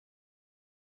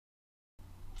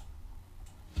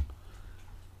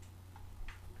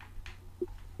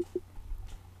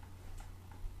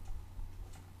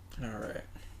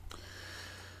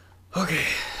Okay,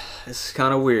 this is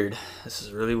kind of weird. This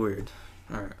is really weird.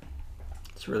 Alright,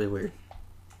 it's really weird.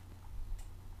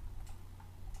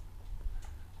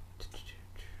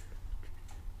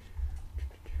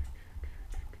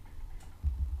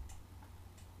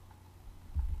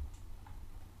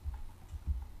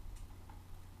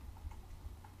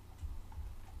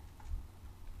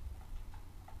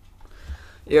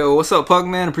 Yo, what's up,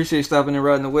 Pugman? Appreciate you stopping and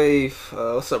riding the wave.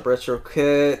 What's up, Retro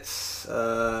Cats?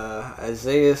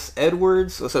 Isaiah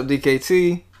Edwards. What's up,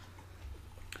 DKT?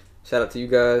 Shout out to you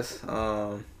guys.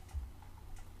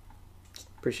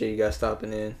 Appreciate you guys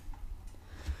stopping in.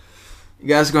 You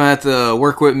guys are gonna have to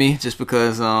work with me just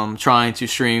because I'm trying to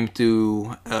stream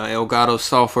through Elgato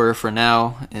software for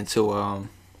now until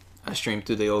I stream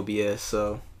through the OBS.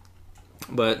 So.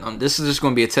 But this is just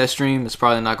going to be a test stream. It's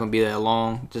probably not going to be that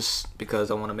long just because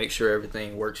I want to make sure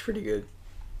everything works pretty good.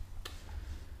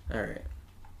 Alright.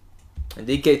 And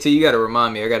DKT, you got to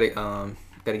remind me. I got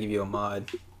to give you a mod.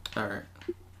 Alright.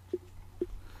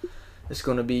 It's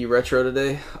going to be retro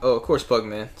today. Oh, of course,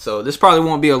 Pugman. So this probably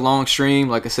won't be a long stream.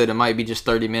 Like I said, it might be just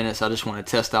 30 minutes. I just want to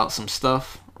test out some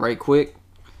stuff right quick.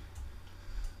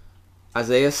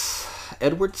 Isaiah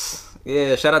Edwards.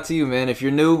 Yeah, shout out to you, man. If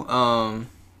you're new,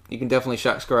 you can definitely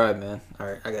subscribe, man.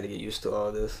 Alright, I gotta get used to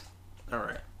all this.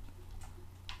 Alright.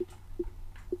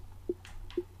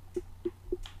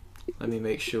 Let me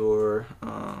make sure.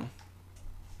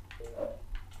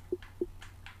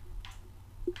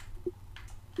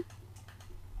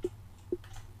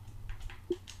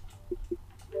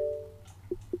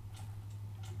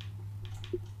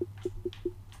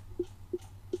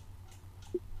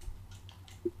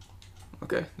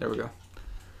 Okay, there we go.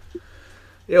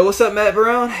 Yo, what's up, Matt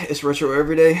Brown? It's retro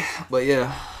every day, but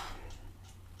yeah.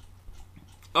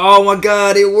 Oh my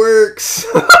God, it works!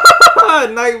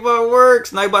 Nightbot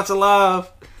works. Nightbot's alive.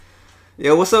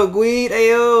 Yo, what's up, Gweed?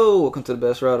 Ayo, welcome to the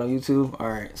best route on YouTube. All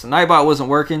right, so Nightbot wasn't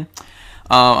working.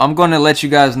 I'm going to let you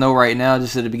guys know right now,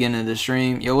 just at the beginning of the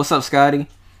stream. Yo, what's up, Scotty?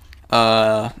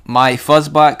 My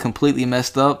Fuzzbot completely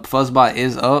messed up. Fuzzbot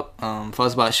is up.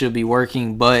 Fuzzbot should be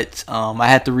working, but I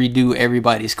had to redo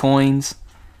everybody's coins.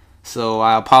 So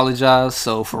I apologize.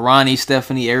 So for Ronnie,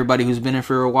 Stephanie, everybody who's been in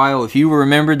for a while, if you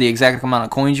remember the exact amount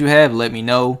of coins you have, let me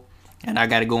know. And I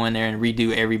got to go in there and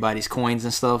redo everybody's coins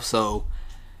and stuff. So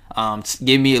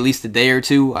give me at least a day or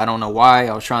two. I don't know why.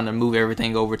 I was trying to move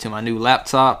everything over to my new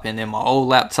laptop. And then my old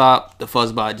laptop, the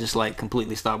Fuzzbot just like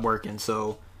completely stopped working.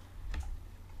 So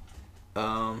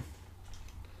yeah,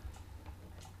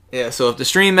 so if the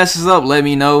stream messes up, let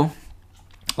me know.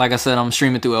 Like I said, I'm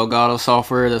streaming through Elgato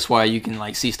software. That's why you can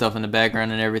like see stuff in the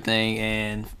background and everything.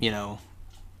 And, you know,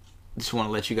 just want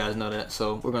to let you guys know that.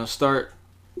 So we're going to start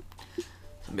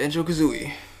Banjo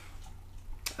Kazooie.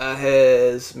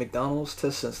 Has McDonald's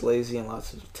test since lazy and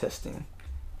lots of testing.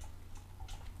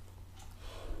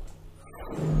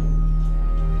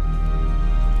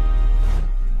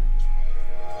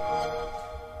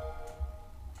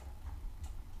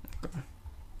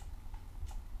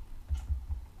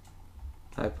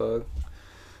 Hi, Pug.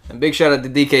 And big shout out to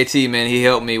DKT, man. He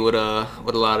helped me with a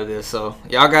lot of this. So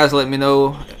y'all guys let me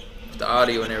know if the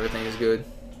audio and everything is good.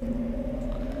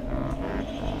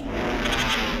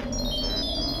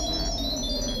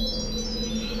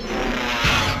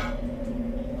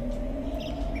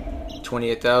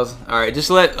 $28,000. All right, just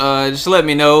let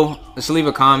me know. Just leave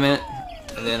a comment,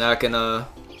 and then I can I'll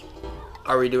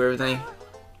redo everything.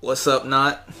 What's up,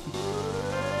 not?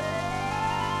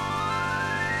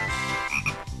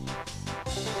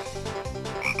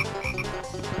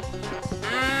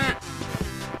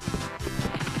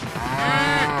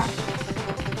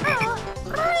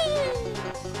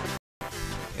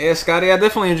 Yeah, Scotty, I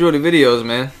definitely enjoy the videos,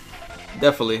 man.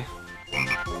 Definitely.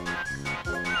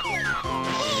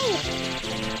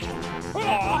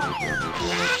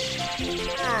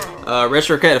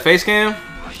 Retro Cat, a face cam?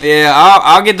 Yeah,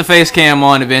 I'll get the face cam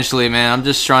on eventually, man. I'm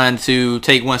just trying to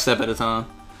take one step at a time.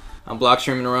 I'm block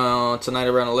streaming around tonight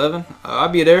around 11. I'll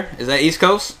be there. Is that East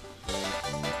Coast?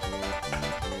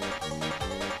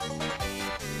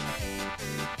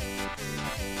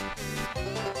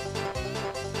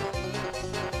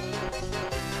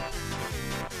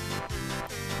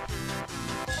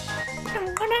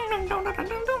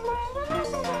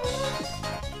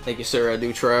 Thank you, sir. I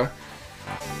do try.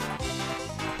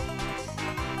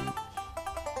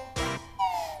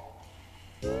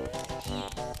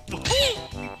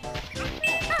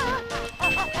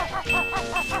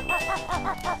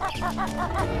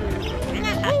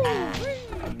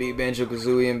 I beat Banjo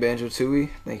Kazooie and Banjo Tooie.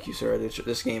 Thank you, sir.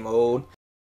 This game old.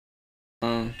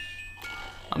 I'm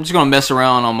just gonna mess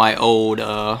around on my old,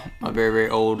 my very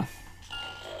old.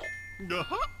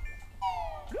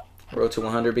 Road to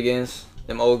 100 begins.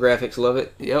 Them old graphics, love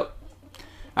it. Yep.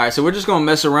 Alright, so we're just going to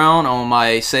mess around on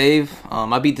my save.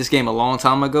 I beat this game a long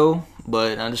time ago,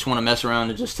 but I just want to mess around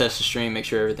and just test the stream, make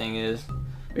sure everything is.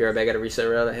 Be right back, got to reset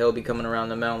route. Hell be coming around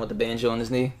the mountain with the banjo on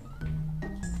his knee.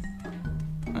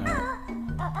 Alright.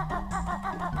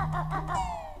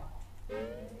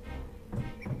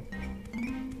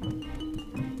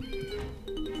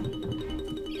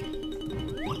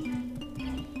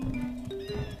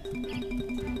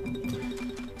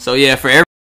 So yeah, for every...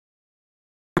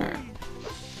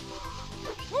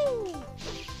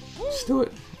 Let's do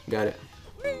it. Got it.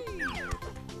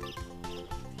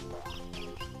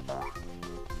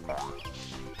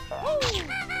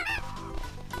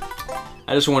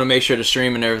 I just want to make sure the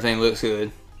stream and everything looks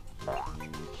good.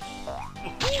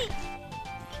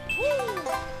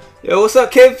 Yo, what's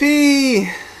up, Kev P?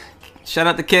 Shout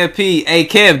out to Kev P. Hey,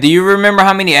 Kev, do you remember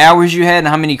how many hours you had and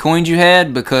how many coins you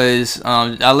had? Because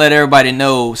I let everybody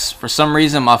know, for some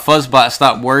reason, my fuzzbot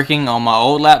stopped working on my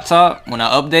old laptop when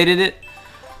I updated it.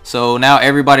 So now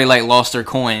everybody like lost their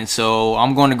coins. So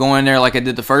I'm going to go in there like I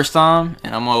did the first time,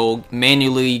 and I'm going to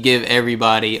manually give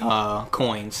everybody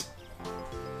coins.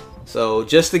 So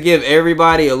just to give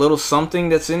everybody a little something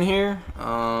that's in here,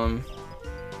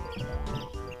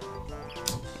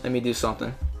 let me do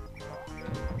something.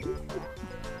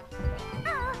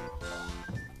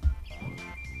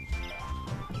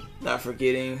 Not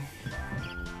forgetting.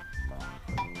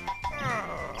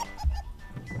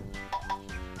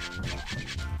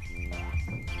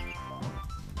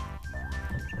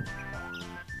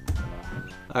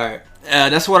 Alright,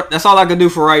 that's all I can do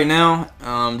for right now.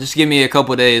 Just give me a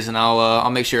couple days and I'll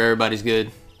make sure everybody's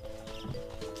good.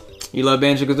 You love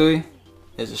Banjo-Kazooie?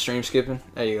 Is the stream skipping?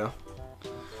 There you go.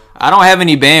 I don't have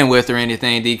any bandwidth or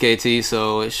anything, DKT,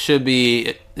 so it should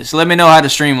be. Just let me know how the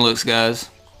stream looks, guys.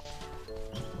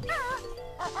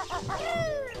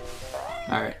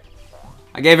 Alright.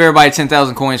 I gave everybody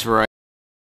 10,000 coins for right.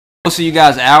 Most of you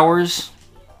guys hours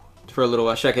for a little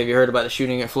while. Check, have you heard about the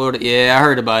shooting at Florida? Yeah, I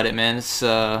heard about it, man. It's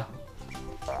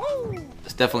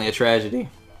definitely a tragedy.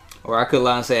 Or I could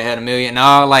lie and say I had a million.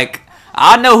 No, like,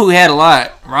 I know who had a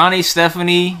lot. Ronnie,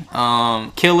 Stephanie,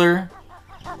 Killer,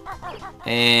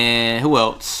 and who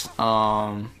else?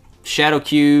 Shadow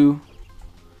Q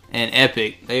and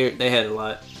Epic. They had a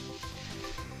lot.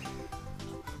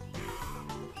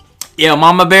 Yeah,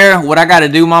 Mama Bear, what I gotta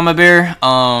do, Mama Bear,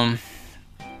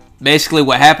 basically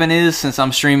what happened is, since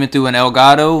I'm streaming through an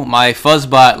Elgato, my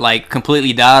fuzzbot like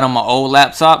completely died on my old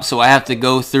laptop, so I have to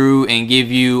go through and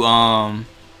give you all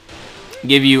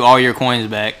your coins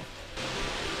back.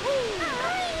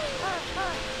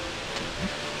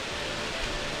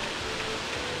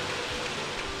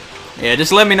 Yeah,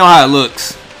 just let me know how it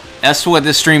looks. That's what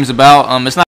this stream's about.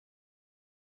 It's not.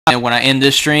 And when I end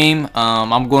this stream,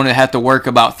 I'm going to have to work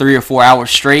about 3 or 4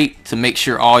 hours straight to make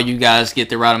sure all you guys get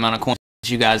the right amount of coins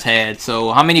you guys had.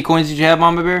 So how many coins did you have,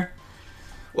 Mama Bear?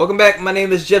 Welcome back. My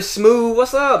name is Jeff Smooth.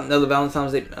 What's up? Another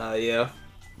Valentine's Day. Yeah.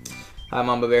 Hi,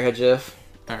 Mama Bear. Hi, Jeff.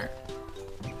 Alright.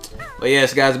 But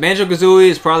yes, guys, Banjo-Kazooie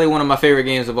is probably one of my favorite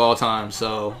games of all time.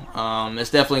 So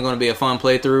it's definitely going to be a fun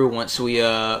playthrough once we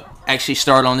actually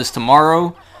start on this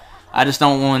tomorrow. I just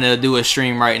don't want to do a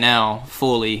stream right now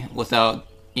fully without,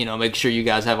 you know, make sure you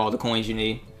guys have all the coins you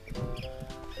need.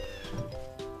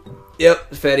 Yep,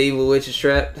 the Fat Evil Witch is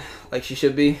trapped like she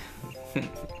should be.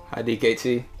 Hi,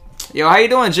 DKT. Yo, how you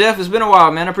doing, Jeff? It's been a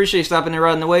while, man. I appreciate you stopping and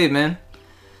riding the wave, man.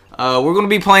 We're going to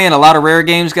be playing a lot of rare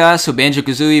games, guys. So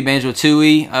Banjo-Kazooie,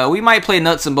 Banjo-Tooie. We might play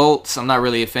Nuts and Bolts. I'm not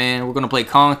really a fan. We're going to play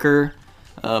Conquer,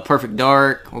 Perfect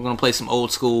Dark. We're going to play some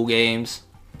old school games.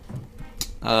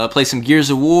 Play some Gears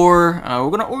of War. We're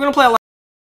gonna play a lot.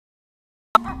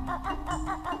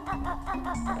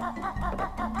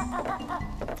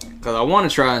 Cause I want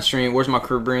to try and stream. Where's my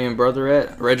Caribbean brother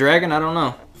at? Red Dragon? I don't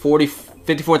know.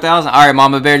 54,000. All right,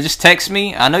 Mama Bear, just text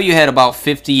me. I know you had about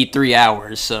 53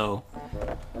 hours, so.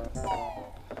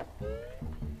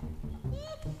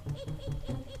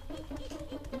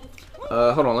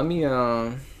 Hold on. Let me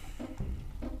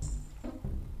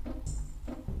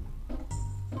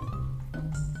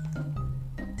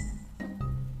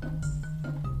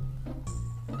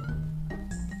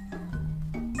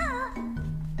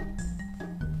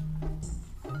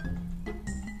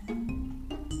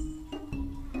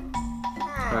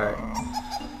Alright.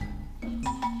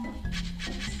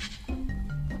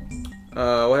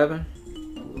 What happened?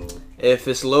 If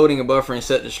it's loading a buffer and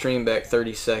set the stream back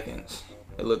 30 seconds.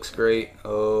 It looks great.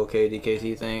 Okay,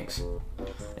 DKT, thanks.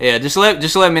 Yeah, just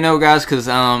let me know, guys, cause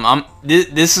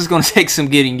this is gonna take some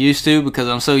getting used to because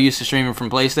I'm so used to streaming from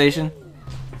PlayStation.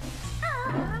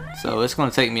 So it's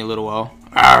gonna take me a little while.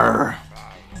 Arr.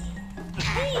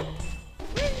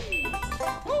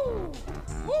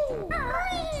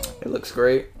 looks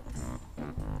great.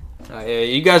 Yeah,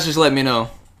 you guys just let me know.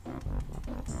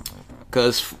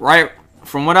 Cause right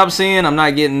from what I'm seeing, I'm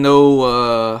not getting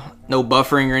no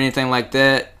buffering or anything like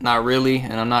that. Not really,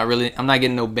 and I'm not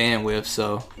getting no bandwidth.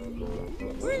 So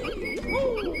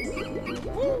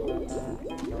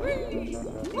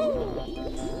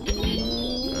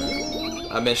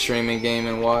I've been streaming Game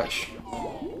and Watch.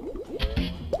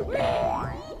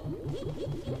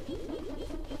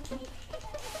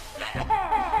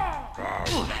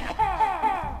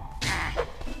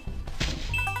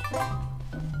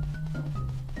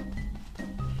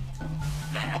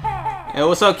 Hey,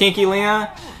 what's up, Kinky Leon?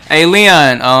 Hey,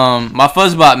 Leon, my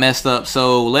fuzzbot messed up,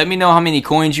 so let me know how many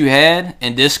coins you had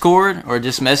in Discord, or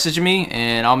just message me,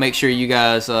 and I'll make sure you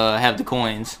guys have the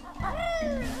coins.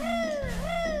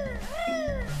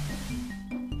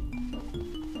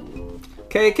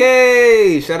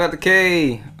 KK! Shout out to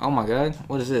K! Oh my god,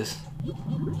 what is this?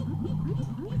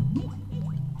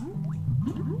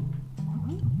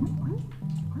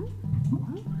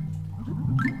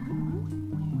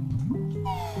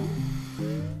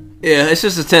 Yeah, it's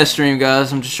just a test stream,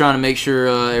 guys. I'm just trying to make sure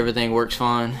everything works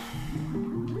fine.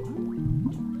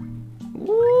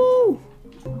 Woo!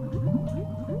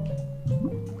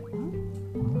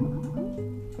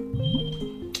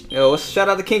 Yo, shout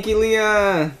out to Kinky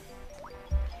Leon.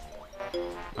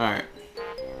 All right.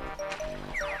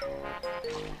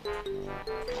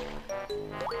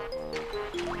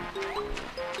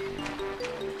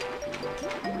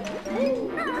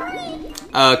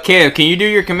 Kev, can you do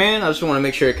your command? I just want to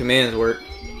make sure your commands work.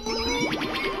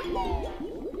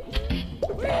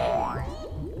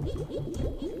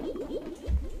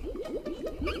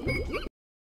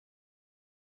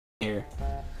 Here.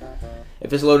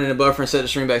 If it's loading the buffer and set the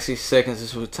stream back 60 seconds,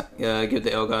 this will give the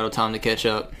Elgato time to catch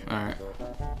up. Alright.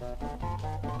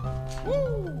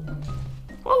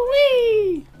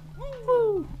 Woo-wee!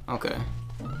 Woo! Okay.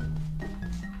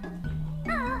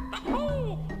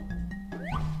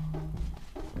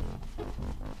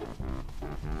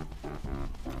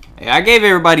 Yeah, I gave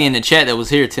everybody in the chat that was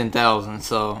here 10,000.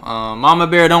 So, Mama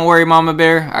Bear, don't worry, Mama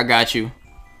Bear. I got you.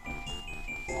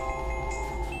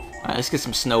 Alright, let's get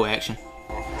some snow action.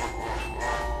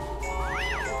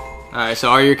 Alright, so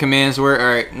all your commands work.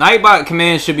 Alright, Nightbot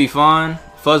commands should be fine.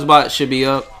 Fuzzbot should be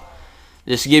up.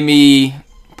 Just give me...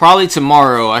 Probably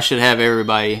tomorrow, I should have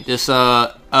everybody. Just,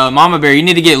 Mama Bear, you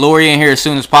need to get Lori in here as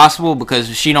soon as possible. Because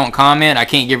if she don't comment, I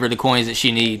can't give her the coins that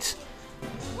she needs.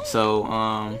 So,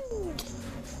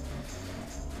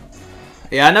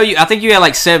 yeah, I know you. I think you had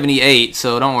like 78,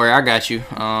 so don't worry, I got you.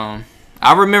 I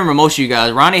remember most of you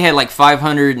guys. Ronnie had like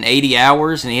 580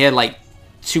 hours, and he had like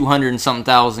 200 and something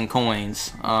thousand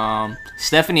coins.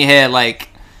 Stephanie had like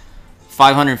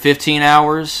 515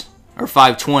 hours, or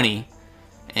 520,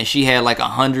 and she had like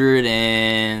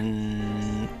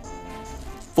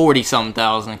 140 something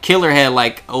thousand. Killer had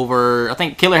like over. I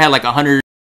think Killer had like 100.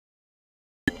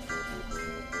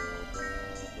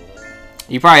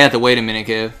 You probably have to wait a minute,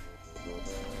 Kev.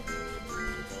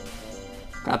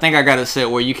 I think I got it set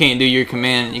where you can't do your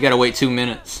command. You gotta wait 2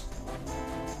 minutes.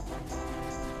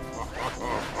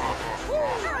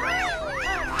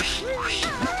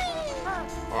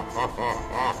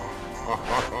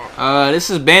 This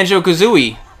is Banjo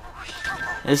Kazooie.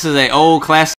 This is an old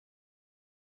classic.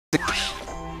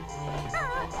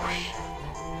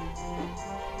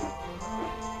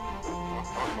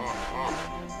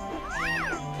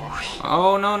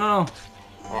 Oh no no no!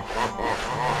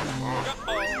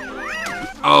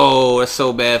 Oh, that's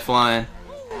so bad flying.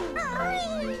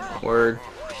 Word.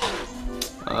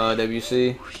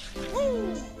 WC.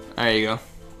 There you go.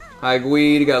 Hi,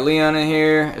 Gweed. Got Leon in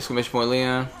here. Exclamation point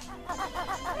Leon.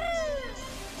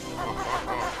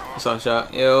 What's up,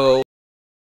 Shot? Yo.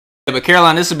 Yeah, but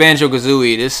Caroline, this is Banjo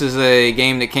Kazooie. This is a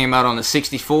game that came out on the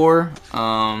 64.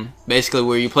 Basically,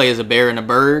 where you play as a bear and a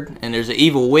bird, and there's an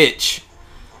evil witch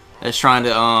that's trying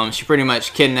to. She pretty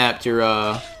much kidnapped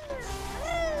your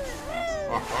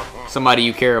somebody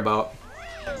you care about.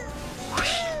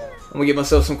 I'm gonna get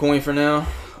myself some coin for now.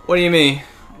 What do you mean?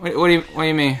 What do you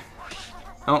mean?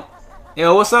 Oh,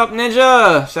 yo, what's up,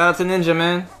 Ninja? Shout out to Ninja,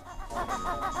 man.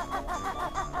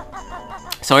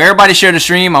 So everybody share the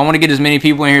stream. I want to get as many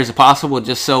people in here as possible,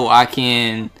 just so I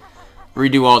can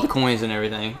redo all the coins and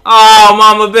everything. Oh,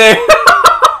 Mama Bear.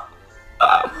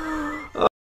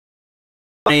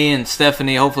 And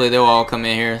Stephanie, hopefully they'll all come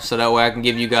in here, so that way I can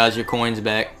give you guys your coins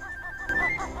back.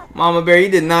 Mama Bear, you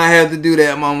did not have to do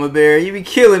that, Mama Bear. You be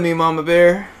killing me, Mama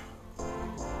Bear.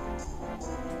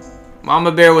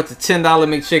 Mama Bear with the $10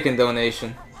 McChicken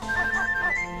donation.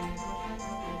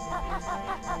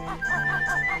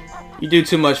 You do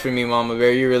too much for me, Mama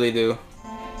Bear. You really do.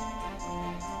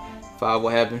 5.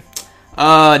 What happened?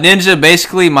 Ninja,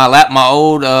 basically my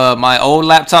old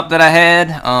laptop that I had,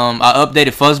 I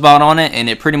updated Fuzzbot on it and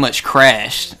it pretty much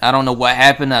crashed. I don't know what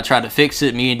happened. I tried to fix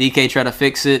it. Me and DK tried to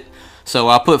fix it. So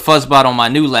I put Fuzzbot on my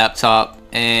new laptop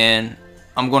and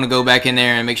I'm going to go back in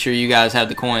there and make sure you guys have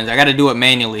the coins. I got to do it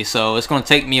manually, so it's going to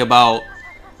take me about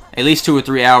at least 2 or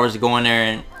 3 hours to go in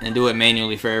there and do it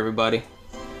manually for everybody.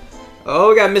 Oh,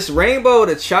 we got Miss Rainbow,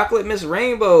 the chocolate Miss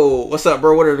Rainbow. What's up,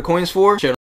 bro? What are the coins for?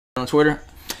 Share on Twitter.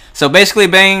 So basically,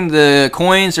 Bang, the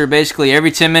coins are basically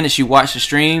every 10 minutes you watch the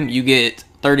stream, you get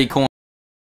 30 coins.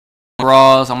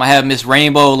 I'm gonna have Miss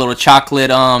Rainbow a little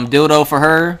chocolate dildo for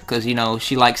her, because you know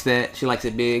she likes that. She likes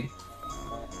it big.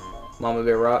 Mama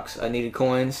Bear rocks. I needed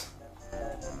coins.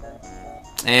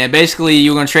 And basically,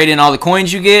 you're gonna trade in all the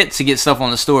coins you get to get stuff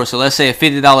on the store. So let's say a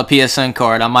 $50 PSN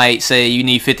card. I might say you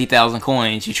need 50,000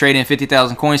 coins. You trade in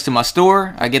 50,000 coins to my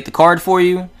store. I get the card for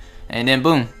you, and then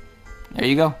boom, there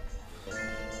you go.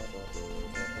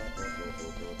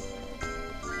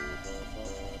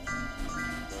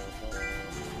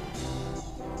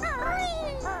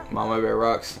 Mama Bear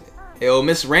rocks. Yo,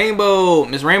 Miss Rainbow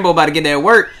about to get that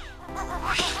work.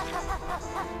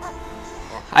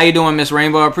 How you doing, Miss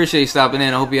Rainbow? I appreciate you stopping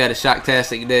in. I hope you had a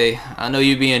shocktastic day. I know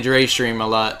you be in Dre stream a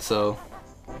lot, so.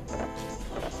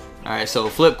 Alright, so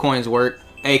flip coins work.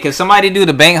 Hey, can somebody do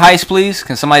the bank heist, please?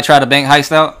 Can somebody try the bank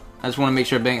heist out? I just want to make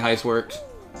sure bank heist works.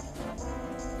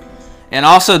 And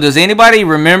also, does anybody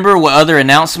remember what other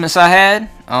announcements I had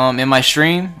in my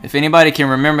stream? If anybody can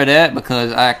remember that,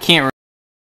 because I can't remember.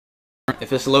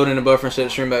 If it's loading the buffer and set the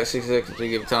stream back 6 seconds to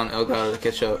give time to Elgato to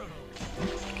catch up.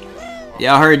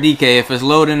 Yeah, I heard DK. If it's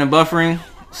loading and buffering,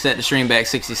 set the stream back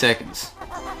 60 seconds.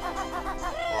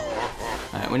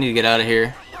 Alright, we need to get out of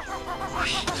here.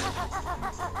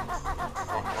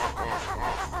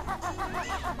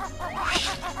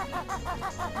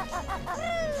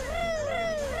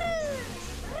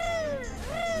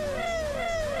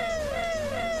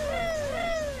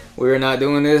 We're not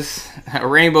doing this.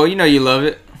 Rainbow, you know you love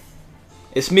it.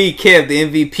 It's me, Kev, the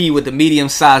MVP with the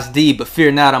medium-sized D, but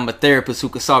fear not, I'm a therapist who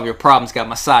can solve your problems. Got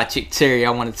my side chick, Terry, I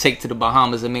want to take to the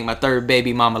Bahamas and make my 3rd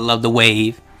baby mama love the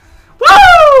wave.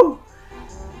 Woo!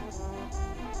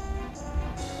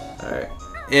 Alright.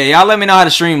 Yeah, y'all let me know how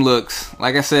the stream looks.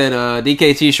 Like I said,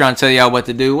 DKT's trying to tell y'all what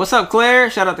to do. What's up, Claire?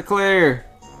 Shout out to Claire.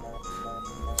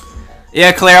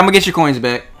 Yeah, Claire, I'm going to get your coins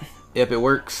back. Yep, it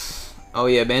works. Oh,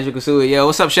 yeah, Banjo KAZOOIE. Yo,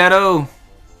 what's up, Shadow?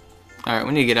 Alright,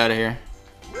 we need to get out of here.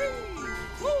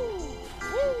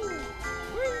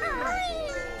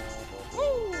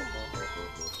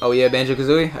 Oh yeah, Banjo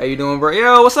KAZOOIE, how you doing, bro?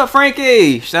 Yo, what's up,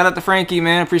 Frankie? Shout out to Frankie,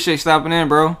 man. Appreciate you stopping in,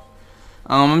 bro.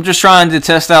 I'm just trying to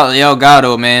test out the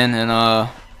Elgato, man, and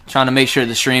trying to make sure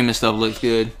the stream and stuff looks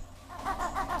good.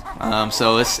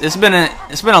 So it's been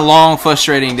a long,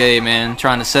 frustrating day, man.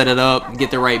 Trying to set it up,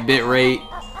 get the right bit rate.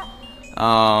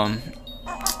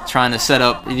 Trying to set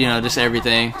up, you know, just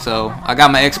everything. So I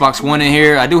got my Xbox One in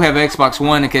here. I do have an Xbox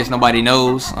One in case nobody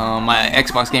knows. My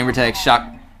Xbox gamer tag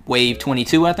SHOCKPLAYZ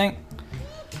 22, I think.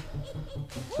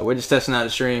 So we're just testing out the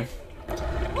stream.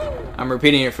 I'm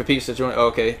repeating it for peeps to join. Oh,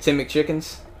 okay, Tim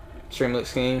McChickens. Stream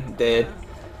looks clean. Dead.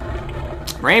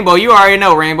 Rainbow, you already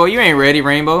know, Rainbow. You ain't ready,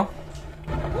 Rainbow.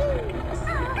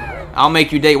 I'll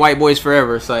make you date white boys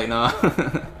forever. It's like, nah.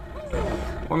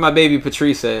 Where my baby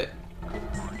Patrice at?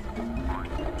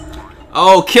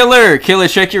 Oh, Killer,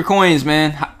 check your coins,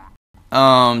 man.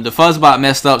 The Fuzzbot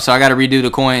messed up, so I gotta redo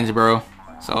the coins, bro.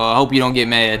 So I hope you don't get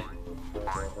mad.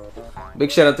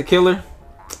 Big shout out to Killer.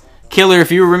 Killer,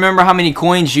 if you remember how many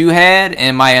coins you had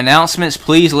and my announcements,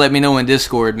 please let me know in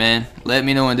Discord, man. Let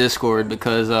me know in Discord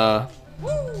because,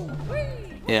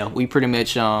 yeah, we pretty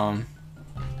much, you're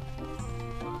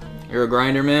a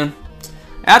grinder, man.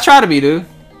 I try to be, dude.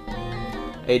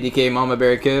 ADK Mama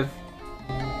Bear Kev.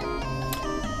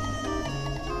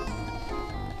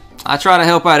 I try to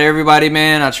help out everybody,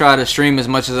 man. I try to stream as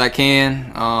much as I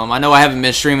can. I know I haven't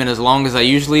been streaming as long as I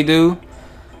usually do,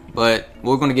 but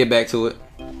we're going to get back to it.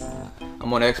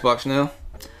 I'm on Xbox now.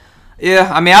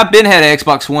 Yeah, I mean, I've been had an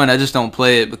Xbox One. I just don't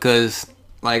play it because,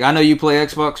 like, I know you play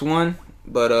Xbox One,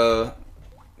 but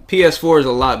PS4 is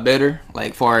a lot better,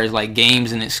 like, far as, like,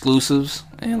 games and exclusives.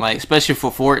 And, like, especially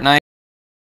for Fortnite.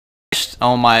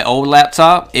 On my old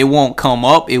laptop, it won't come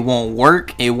up, it won't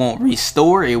work, it won't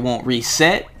restore, it won't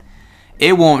reset.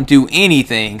 It won't do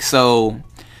anything. So,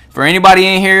 for anybody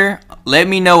in here, let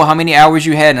me know how many hours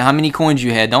you had and how many coins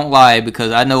you had. Don't lie,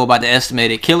 because I know about the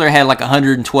estimated. Killer had like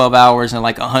 112 hours and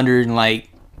like 100 and like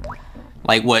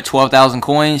what, 12,000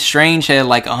 coins. Strange had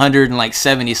like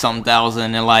 170 something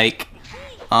thousand and like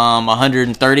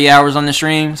 130 hours on the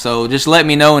stream. So just let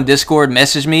me know in Discord,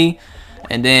 message me,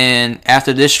 and then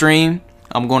after this stream,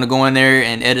 I'm going to go in there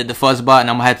and edit the fuzzbot, and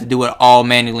I'm gonna have to do it all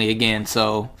manually again.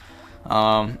 So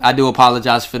I do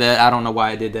apologize for that. I don't know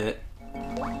why I did that.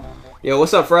 Yo,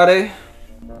 what's up, Friday?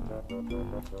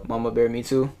 Mama bear, me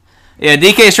too. Yeah,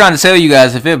 DK's trying to tell you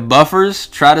guys, if it buffers,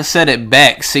 try to set it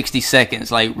back 60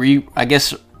 seconds. Like, I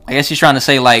guess he's trying to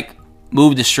say, like,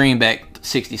 move the stream back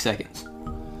 60 seconds.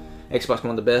 Xbox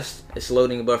One the best. It's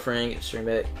loading and buffering. It's stream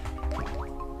back.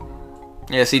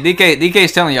 Yeah, see,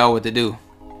 DK's telling y'all what to do.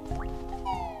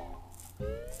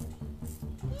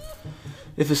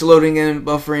 If it's loading and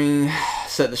buffering,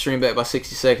 set the stream back by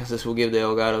 60 seconds. This will give the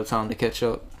Elgato time to catch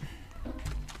up.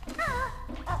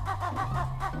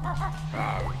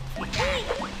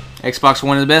 Xbox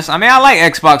One is the best. I mean, I like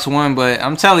Xbox One, but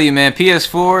I'm telling you, man,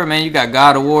 PS4, man, you got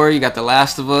God of War, you got The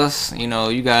Last of Us, you know,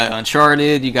 you got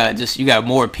Uncharted, you got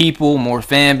more people, more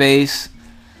fan base,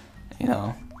 you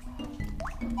know.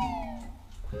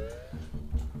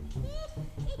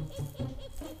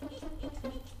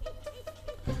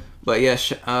 But yeah,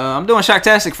 I'm doing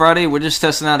Shocktastic Friday. We're just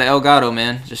testing out the Elgato,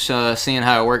 man. Just seeing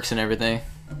how it works and everything.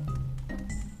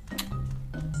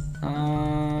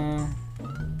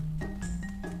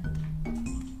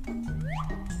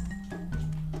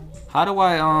 How do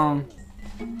I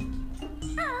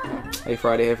Hey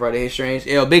Friday, hey Strange.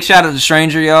 Yo, big shout out to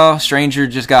Stranger, y'all. Stranger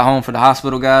just got home from the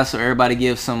hospital, guys. So everybody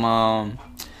give some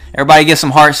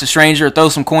hearts to Stranger. Throw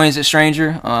some coins at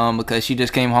Stranger. Because she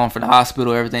just came home from the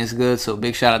hospital. Everything's good. So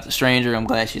big shout out to Stranger. I'm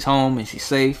glad she's home and she's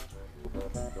safe.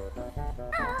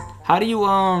 How do you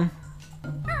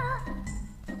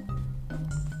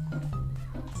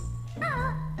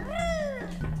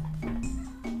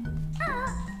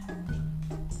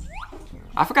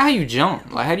I forgot how you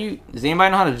jump. Like, how do you... Does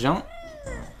anybody know how to jump?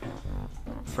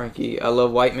 Frankie, I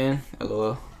love white man.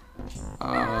 LOL.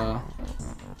 I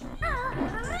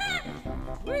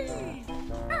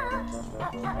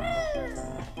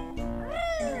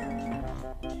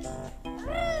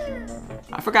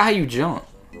forgot how you jump.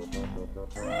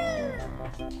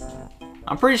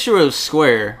 I'm pretty sure it was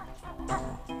square.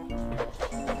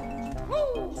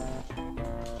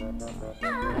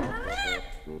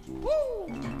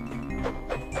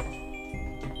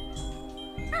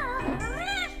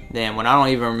 Damn, when I don't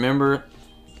even remember.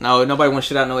 No, nobody wants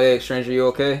shit out no egg. Stranger, you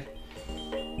okay?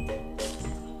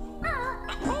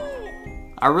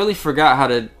 I really forgot how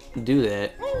to do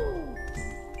that.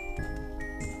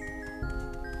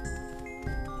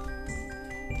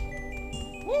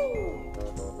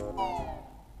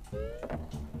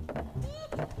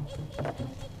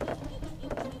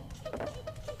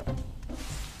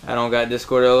 I don't got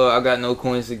Discord. I got no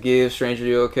coins to give. Stranger,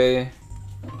 you okay?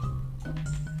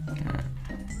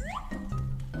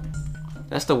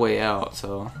 That's the way out,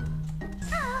 so.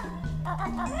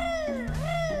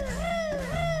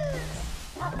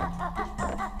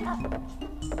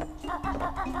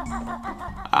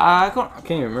 I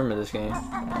can't even remember this game.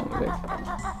 Oh, okay.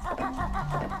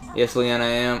 Yes, Leanne, I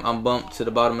am. I'm bumped to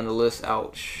the bottom of the list.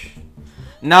 Ouch.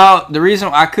 No, the reason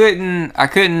I couldn't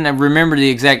remember the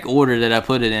exact order that I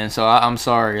put it in, so I'm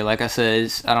sorry. Like I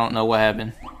said, I don't know what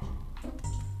happened.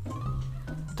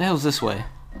 What the hell's this way?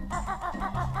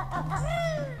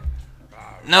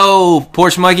 No,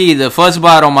 Porch Monkey, the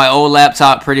fuzzbot on my old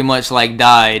laptop pretty much like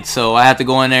died, so I have to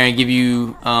go in there and give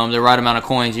you the right amount of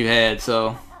coins you had.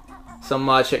 So some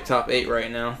mod check top 8 right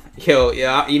now. Yo,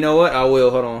 yeah, you know what? I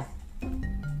will. Hold on.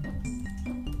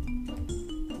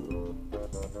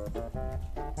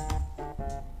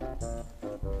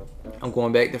 I'm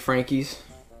going back to Frankie's.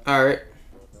 All right.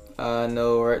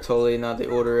 No, right? Totally not the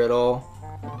order at all.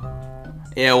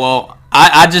 Yeah, well,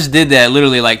 I just did that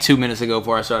literally like 2 minutes ago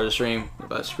before I started the stream.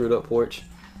 If I screwed up, Porch.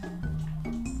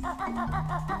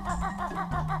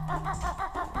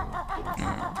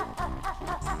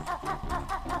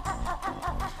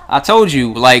 I told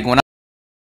you, like when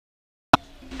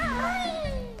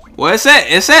well, it's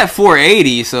at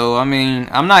 480, so I mean,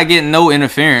 I'm not getting no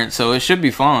interference, so it should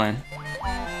be fine.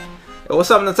 Yo,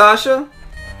 what's up, Natasha?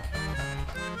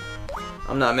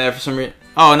 I'm not mad for some reason.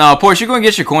 Oh no, Porch, you're gonna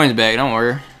get your coins back. Don't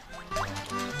worry.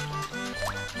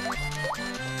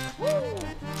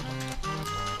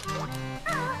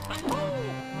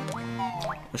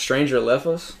 A stranger left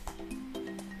us.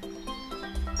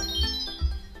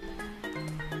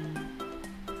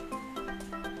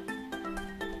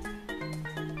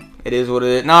 It is what it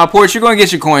is. Nah, Porch, you're gonna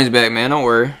get your coins back, man. Don't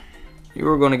worry. You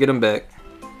were gonna get them back.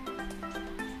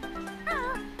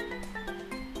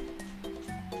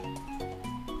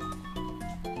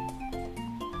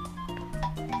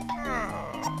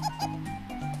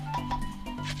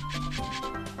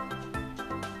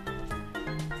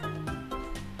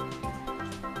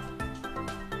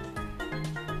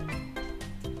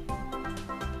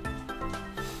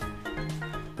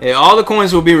 Yeah, all the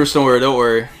coins will be restored. Don't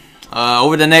worry.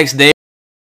 Over the next day,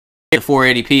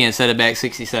 480p and set it back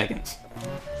 60 seconds.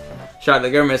 Shout out to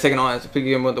the government taking on to pick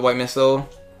him with the white man stole.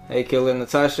 Hey, Killer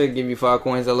Natasha, give you 5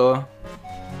 coins, LOL.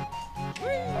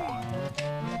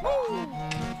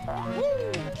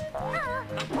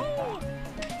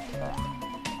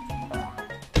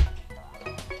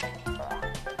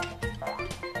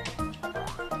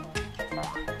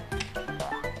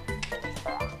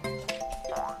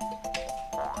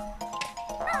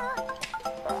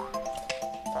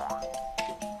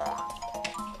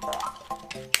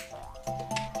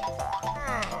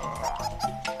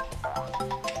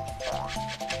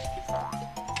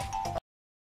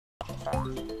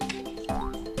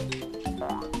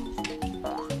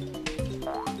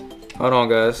 Hold on,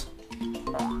 guys.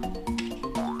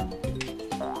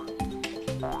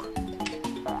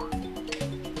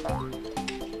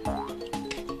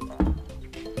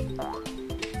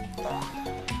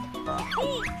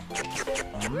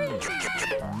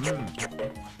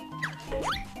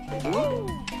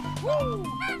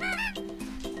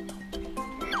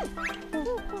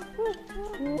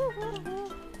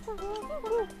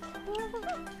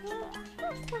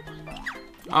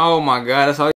 Oh my God,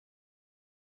 that's all.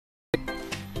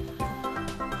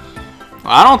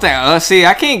 I don't think, see,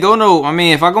 I can't go no, I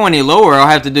mean, if I go any lower, I'll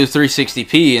have to do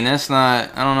 360p, and that's not,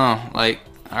 I don't know, like,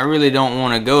 I really don't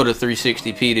want to go to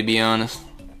 360p, to be honest.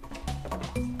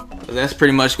 That's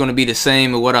pretty much going to be the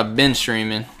same as what I've been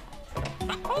streaming.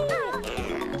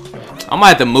 I might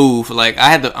have to move, like,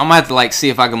 I might have to, like, see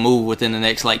if I can move within the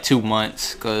next, like, 2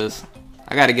 months, because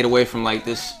I got to get away from, like,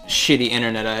 this shitty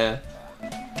internet I have.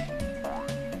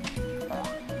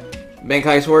 Bank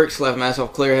Heist works. Left mask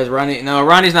off clear. Has Ronnie? No,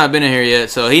 Ronnie's not been in here yet,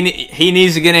 so he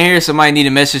needs to get in here. Somebody need to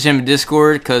message him in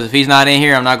Discord, because if he's not in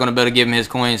here, I'm not gonna be able to give him his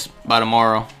coins by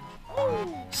tomorrow.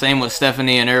 Same with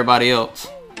Stephanie and everybody else,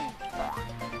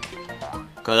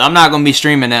 because I'm not gonna be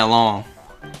streaming that long.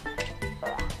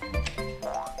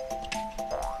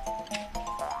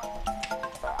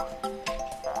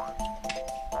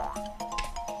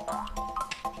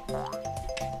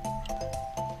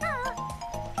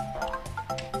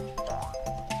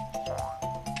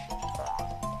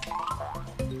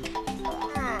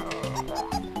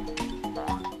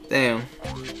 Damn.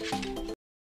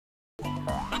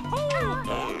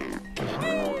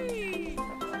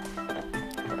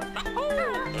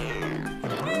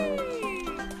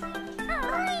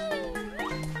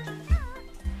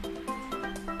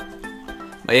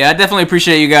 But yeah, I definitely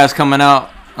appreciate you guys coming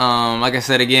out. Like I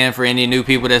said again, for any new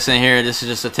people that's in here, this is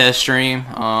just a test stream.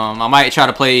 I might try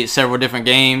to play several different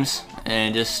games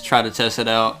and just try to test it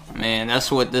out. Man,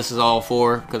 that's what this is all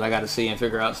for, because I got to see and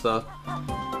figure out stuff.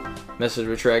 Message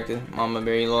retracted. Mama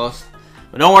Bear, you lost.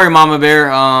 But don't worry, Mama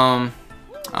Bear. I'm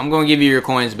gonna give you your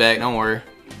coins back. Don't worry.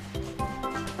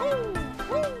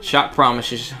 Shock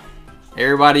promises.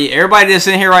 Everybody that's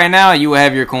in here right now, you will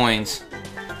have your coins.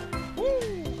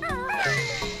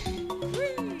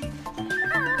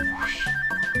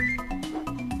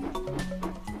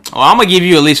 Well, I'm gonna give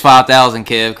you at least 5,000,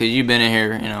 Kev, because you've been in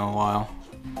here, a while.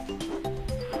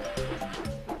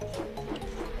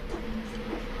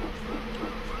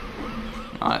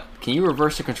 Can you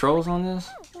reverse the controls on this?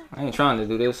 I ain't trying to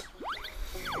do this.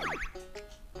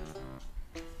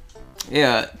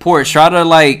 Yeah, Porch, try to do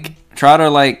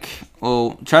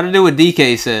what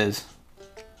DK says.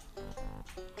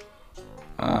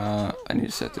 I need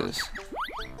to set this.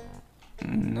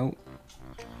 Nope.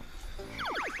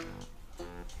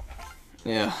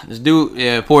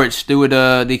 Yeah, Porch, do what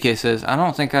DK says. I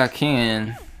don't think I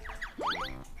can.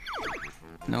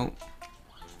 Nope.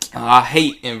 I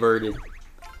hate inverted.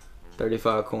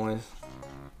 35 coins.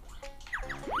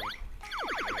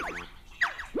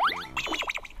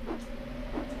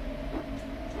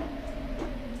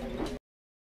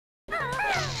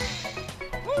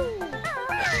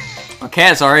 My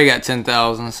cat's already got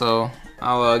 10,000, so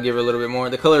I'll give her a little bit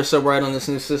more. The color is so bright on this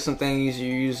new system thing you're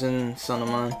using, son of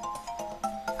mine.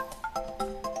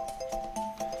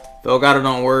 If Elgato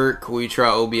don't work, will you try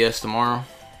OBS tomorrow?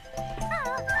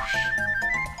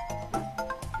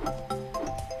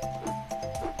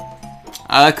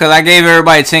 Cause I gave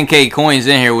everybody 10k coins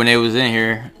in here when they was in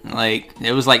here. Like,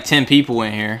 it was like 10 people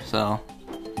in here, so.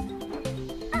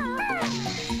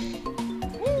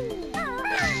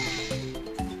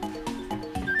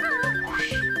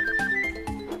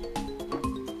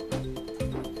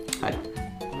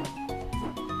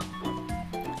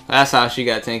 That's how she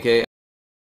got 10k.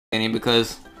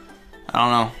 Because, I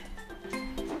don't know.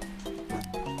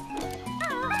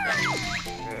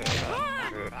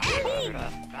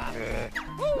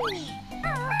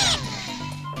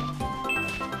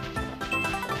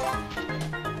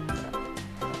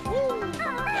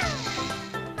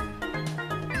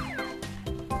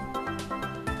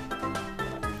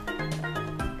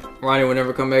 Ronnie will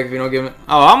never come back if you don't give him.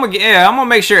 Oh, I'm gonna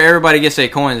make sure everybody gets their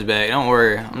coins back. Don't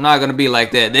worry, I'm not gonna be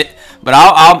like that. But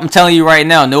I'm telling you right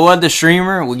now, no other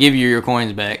streamer will give you your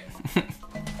coins back.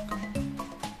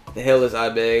 The hell is I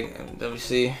beg? Let me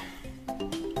see.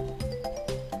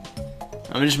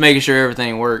 I'm just making sure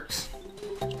everything works.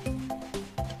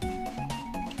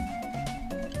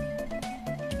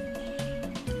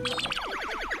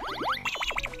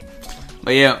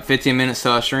 But yeah, 15 minutes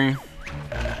till I stream.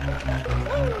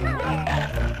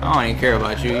 I don't even care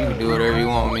about you. You can do whatever you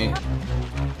want with me.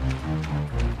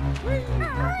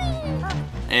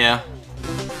 Yeah.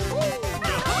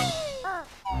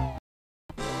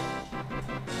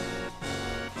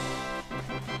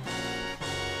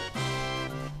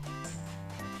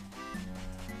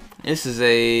 This is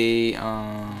a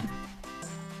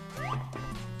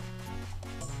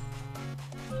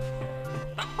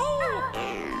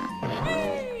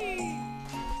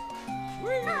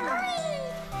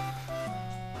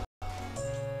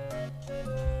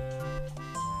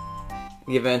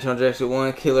give Anton Jackson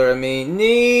one killer. I mean, no.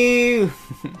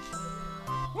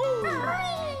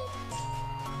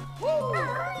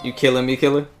 You killing me,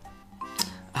 killer?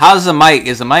 How's the mic?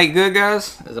 Is the mic good,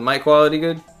 guys? Is the mic quality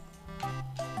good?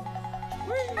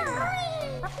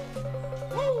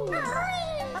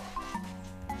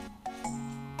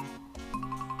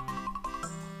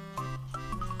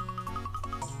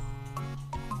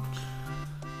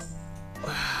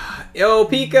 Yo,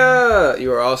 Pika!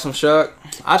 You are awesome, Shock.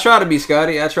 I try to be,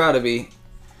 Scotty. I try to be.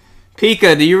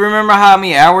 Pika, do you remember how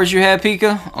many hours you had,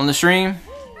 Pika, on the stream?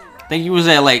 I think you was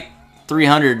at like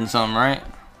 300 and something, right?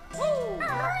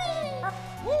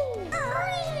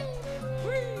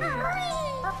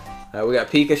 We got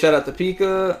Pika. Shout out to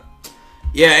Pika.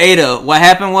 Yeah, Ada. What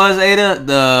happened was, Ada,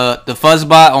 the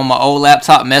fuzzbot on my old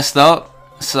laptop messed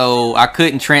up, so I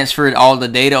couldn't transfer all the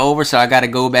data over, so I got to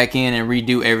go back in and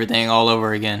redo everything all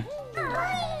over again.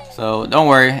 So don't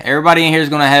worry, everybody in here is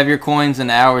gonna have your coins and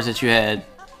the hours that you had.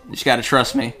 You just gotta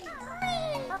trust me.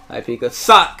 Hi, Pika.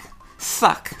 Suck,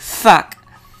 suck, suck.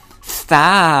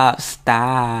 Stop,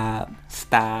 stop,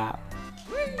 stop.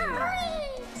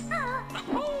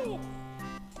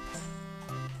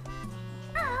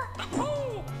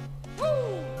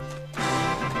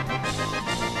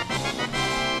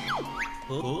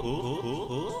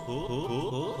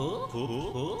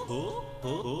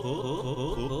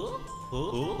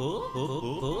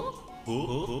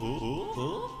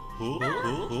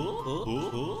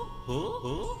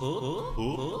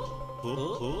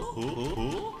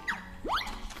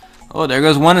 Oh, there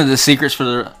goes one of the secrets for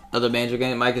the other Banjo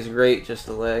game. Mike is great, just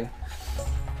the lag.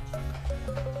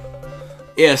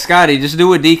 Yeah, Scotty, just do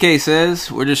what DK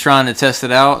says. We're just trying to test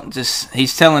it out.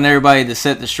 He's telling everybody to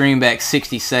set the stream back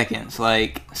 60 seconds.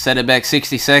 Like, set it back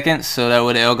 60 seconds so that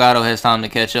way the Elgato has time to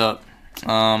catch up.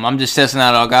 I'm just testing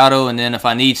out Elgato, and then if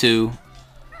I need to,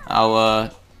 I'll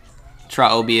try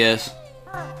OBS.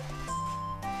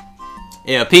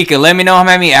 Yeah, Pika, let me know how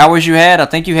many hours you had. I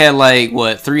think you had like,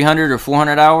 what, 300 or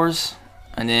 400 hours?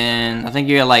 And then I think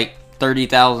you had like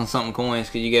 30,000 something coins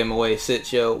because you gave them away.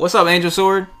 Sit, yo. What's up, Angel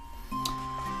Sword?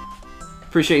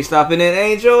 Appreciate you stopping in,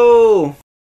 Angel.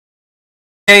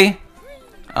 Hey,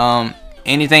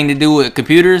 anything to do with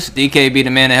computers, DK be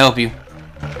the man to help you.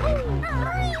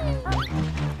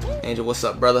 Angel, what's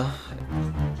up, brother?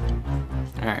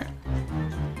 Alright.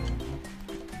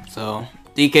 So,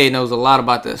 DK knows a lot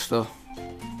about that stuff.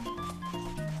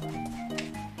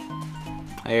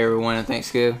 Hey everyone, and thanks,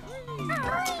 Skip.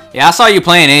 Yeah, I saw you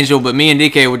playing, Angel, but me and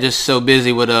DK were just so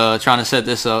busy with trying to set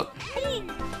this up.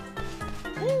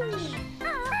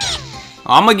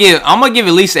 I'm gonna give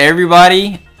at least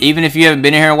everybody, even if you haven't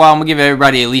been in here in a while, I'm gonna give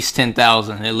everybody at least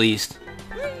 10,000 at least.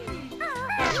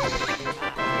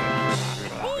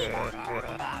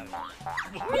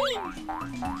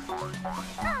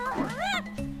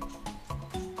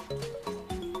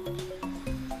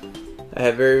 I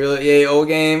have very real, yay, old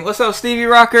game. What's up, Stevie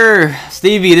Rocker?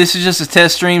 Stevie, this is just a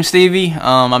test stream, Stevie.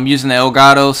 I'm using the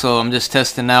Elgato, so I'm just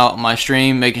testing out my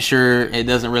stream, making sure it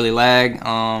doesn't really lag.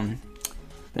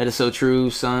 That is so true,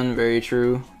 son. Very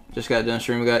true. Just got done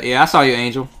streaming. Yeah, I saw you,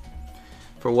 Angel.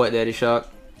 For what, Daddy Shock?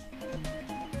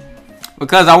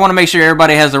 Because I want to make sure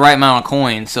everybody has the right amount of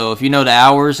coins. So if you know the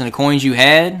hours and the coins you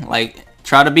had, like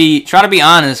try to be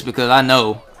honest, because I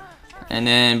know. And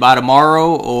then by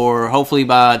tomorrow, or hopefully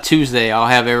by Tuesday, I'll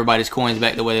have everybody's coins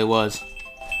back the way it was.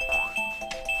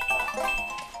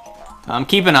 I'm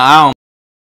keeping an eye on.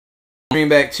 Stream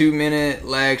back 2-minute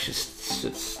lag should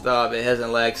stop. It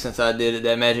hasn't lagged since I did it.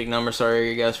 That magic number.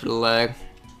 Sorry guys for the lag.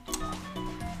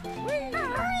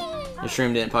 The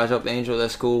stream didn't pop up, Angel.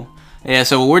 That's cool. Yeah,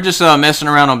 so we're just messing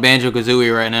around on Banjo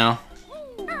Kazooie right now.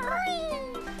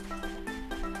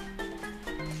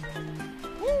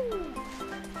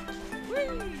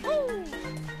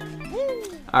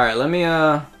 Alright, let me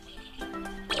Alright,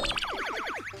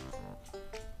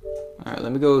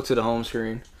 let me go to the home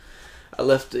screen. I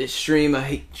left the stream. I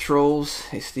hate trolls.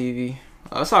 Hey Stevie.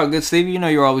 That's all good, Stevie. You know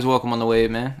you're always welcome on the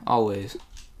wave, man. Always.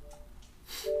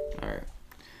 Alright.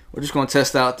 We're just gonna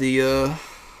test out the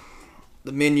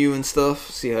menu and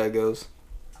stuff. See how it goes.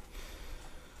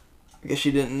 I guess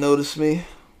you didn't notice me.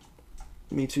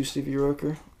 Me too, Stevie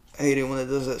Rucker. I hate it when it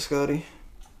does that, Scotty.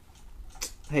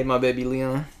 Hey, my baby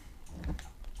Leon.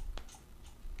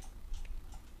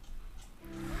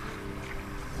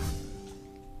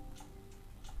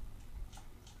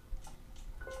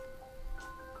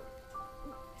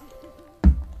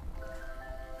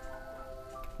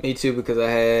 Me too, because I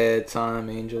had time,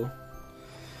 Angel.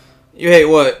 You hate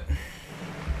what?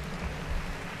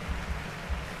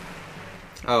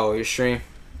 Oh, your stream.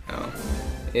 Oh,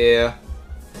 yeah.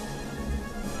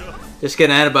 Just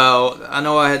getting at about. I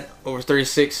know I had over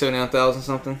 36, 79,000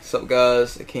 something. What's up,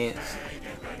 guys? I can't.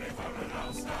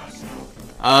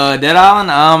 Dead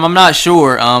Island. I'm not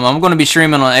sure. I'm gonna be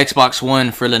streaming on Xbox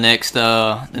One for the next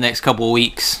couple of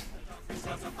weeks.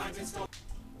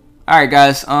 Alright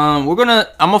guys, I'm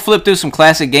gonna flip through some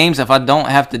classic games. If I don't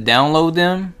have to download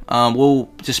them, we'll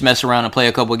just mess around and play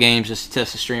a couple of games just to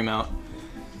test the stream out.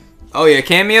 Oh yeah,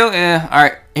 Cameo? Yeah,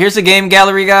 alright. Here's the game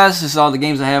gallery, guys. This is all the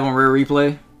games I have on Rare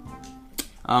Replay.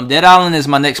 Dead Island is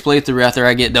my next playthrough after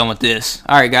I get done with this.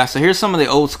 Alright guys, so here's some of the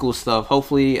old school stuff.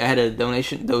 Hopefully I had a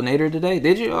donator today.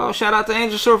 Did you? Oh, shout out to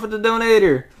Angel Sword for the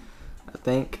donator. I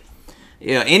think.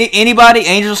 Yeah, anybody,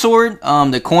 Angel Sword,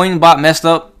 the coin bot messed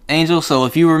up. Angel, so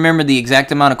if you remember the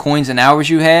exact amount of coins and hours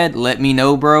you had, let me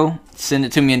know, bro. Send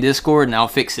it to me in Discord and I'll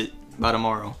fix it by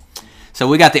tomorrow. So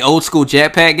we got the old school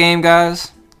jetpack game,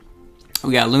 guys.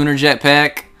 We got Lunar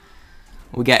Jetpack.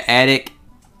 We got Attic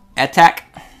Attack.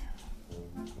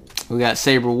 We got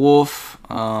Saber Wolf.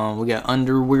 We got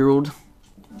Underworld.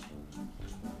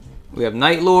 We have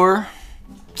Night Lore.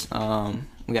 We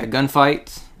got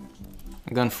Gunfight.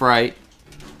 Gunfright.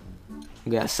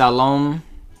 We got Salom.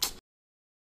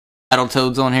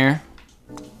 Battletoads on here.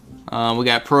 We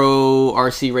got Pro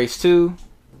RC Race 2.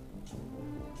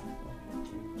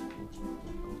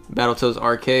 Battletoads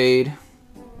Arcade.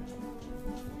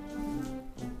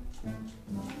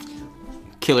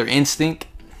 Killer Instinct.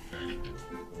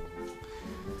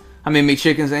 How many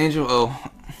McChickens, Angel?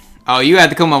 Oh, you had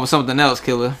to come up with something else,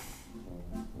 Killer.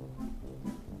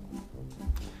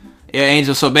 Yeah,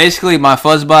 Angel. So basically, my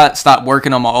Fuzzbot stopped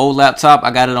working on my old laptop.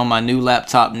 I got it on my new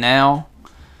laptop now.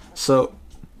 So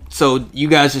you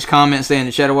guys just comment, stay in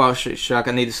the chat a while. Shock,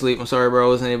 I need to sleep. I'm sorry, bro. I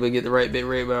wasn't able to get the right bit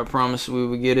rate, but I promise we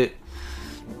would get it.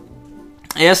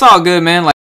 Yeah, it's all good, man.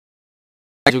 Like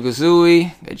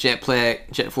KAZOOIE, got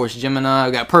Jet Force Gemini.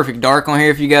 I got Perfect Dark on here.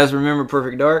 If you guys remember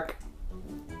Perfect Dark.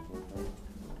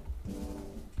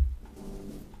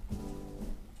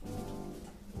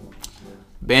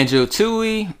 Banjo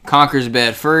Tooie, Conker's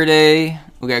Bad Fur Day.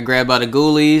 We got Grabbed by the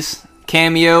Ghoulies.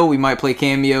 Cameo. We might play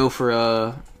Cameo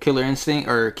for Killer Instinct,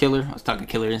 or Killer. I was talking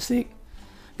Killer Instinct.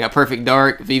 We got Perfect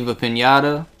Dark, Viva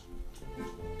Pinata.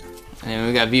 And then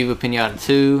we got Viva Pinata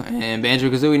 2 and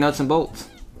Banjo-Kazooie Nuts and Bolts.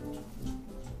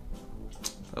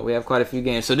 So we have quite a few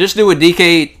games. So just do what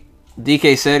DK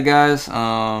said, guys.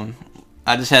 I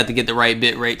just had to get the right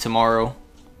bit rate tomorrow.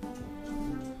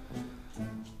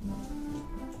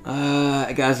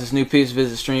 Guys, this new piece,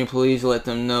 visit stream, please let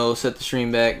them know. Set the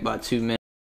stream back by 2 minutes.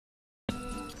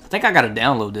 I think I gotta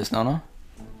download this, don't I?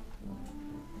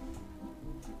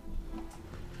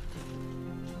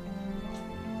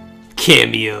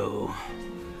 Cameo.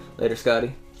 Later,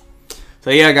 Scotty. So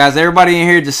yeah, guys, everybody in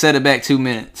here just set it back 2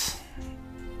 minutes.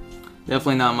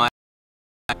 Definitely not my.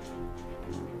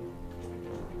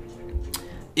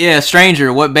 Yeah,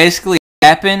 Stranger. What basically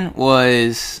happened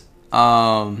was,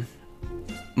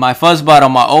 my Fuzzbot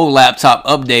on my old laptop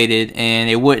updated and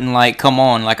it wouldn't like come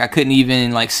on. Like I couldn't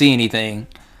even like see anything.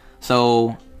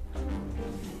 So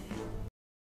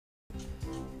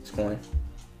it's going.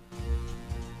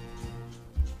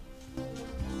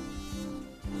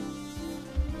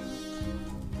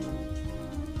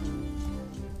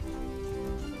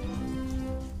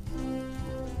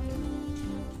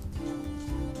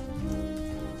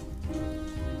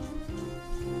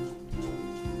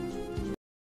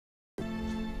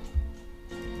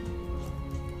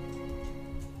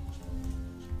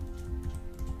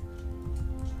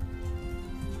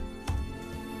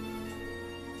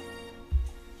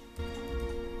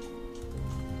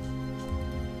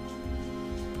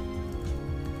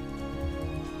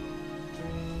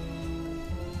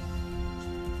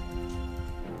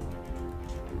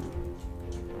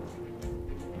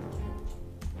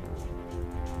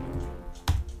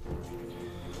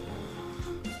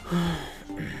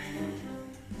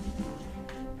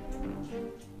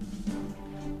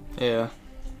 Yeah.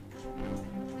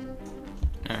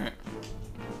 Alright.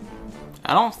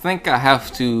 I don't think I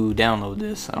have to download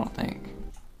this. I don't think.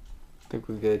 I think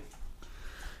we're good.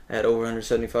 At over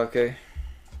 175K.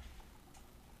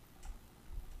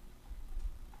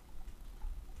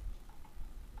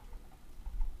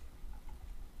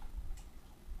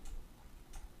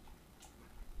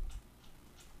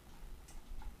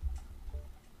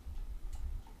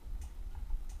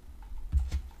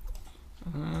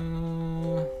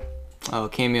 Oh,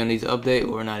 Cameo needs to update.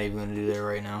 We're not even gonna do that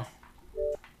right now.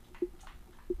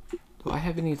 Do I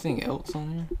have anything else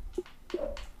on here?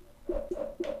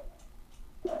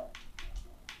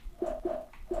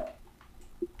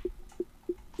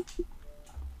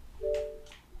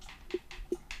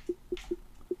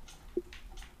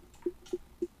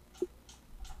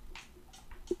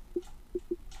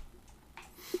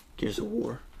 Gears of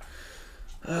War.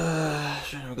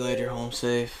 I'm glad you're home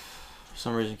safe. For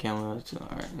some reason, Cameo.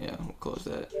 Alright, yeah, we'll close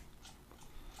that.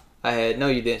 I had no,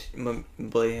 you didn't.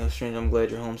 Blade Strange. I'm glad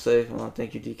you're home safe. Well,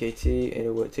 thank you, DKT.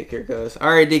 Ada, what? Take care, guys.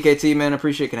 All right, DKT, man. I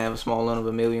appreciate. Can I have a small loan of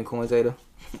 1,000,000 coins, Ada?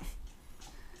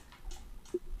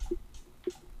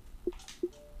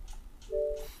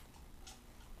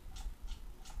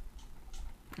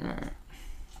 All right.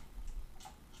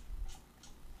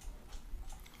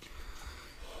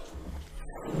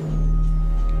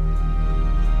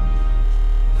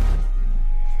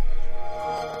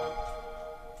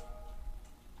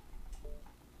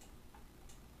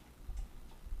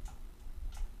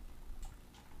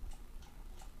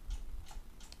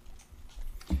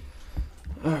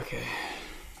 Okay.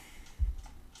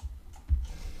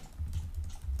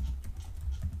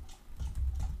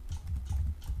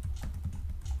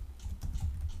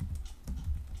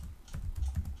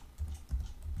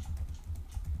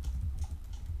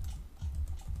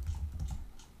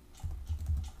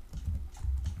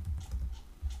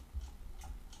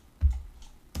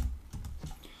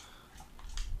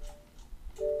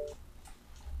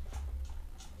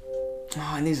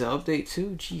 Oh, it needs an update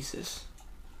too? Jesus.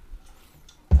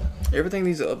 Everything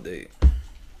needs an update.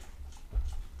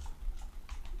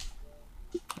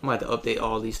 I might have to update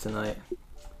all these tonight.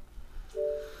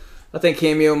 I think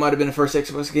Cameo might have been the first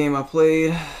Xbox game I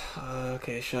played.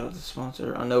 Okay, shout out to the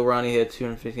sponsor. I know Ronnie had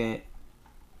 258.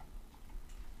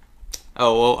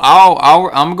 Oh, well,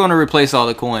 I'm going to replace all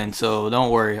the coins, so don't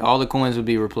worry. All the coins will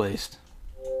be replaced.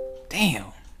 Damn.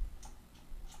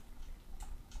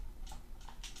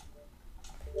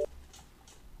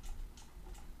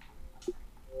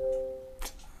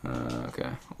 Okay,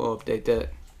 we'll update that.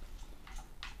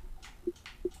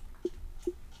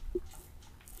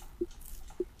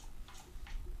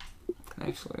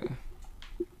 Actually,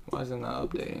 why is it not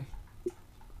updating?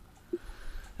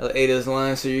 Ada's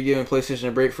line, so you're giving PlayStation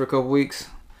a break for a couple weeks?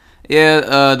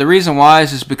 Yeah, the reason why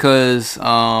is just because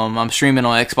I'm streaming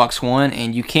on Xbox One,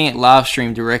 and you can't live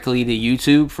stream directly to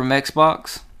YouTube from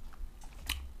Xbox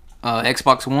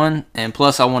One, and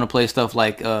plus I want to play stuff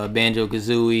like Banjo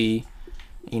Kazooie,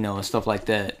 you know, and stuff like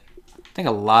that. I think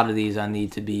a lot of these they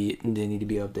need to be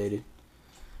updated.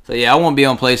 So yeah, I won't be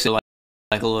on PlayStation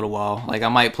like a little while. Like I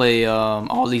might play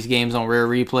all these games on Rare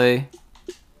Replay.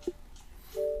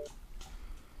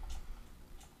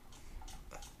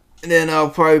 And then I'll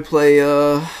probably play,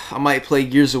 I might play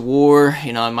Gears of War.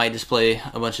 You know, I might just play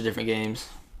a bunch of different games.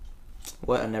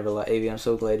 What? I never lied. Avi, I'm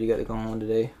so glad you got to go on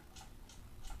today.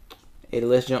 Hey,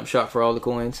 let's jump shot for all the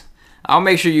coins. I'll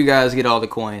make sure you guys get all the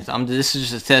coins. This is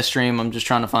just a test stream. I'm just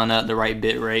trying to find out the right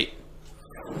bit rate.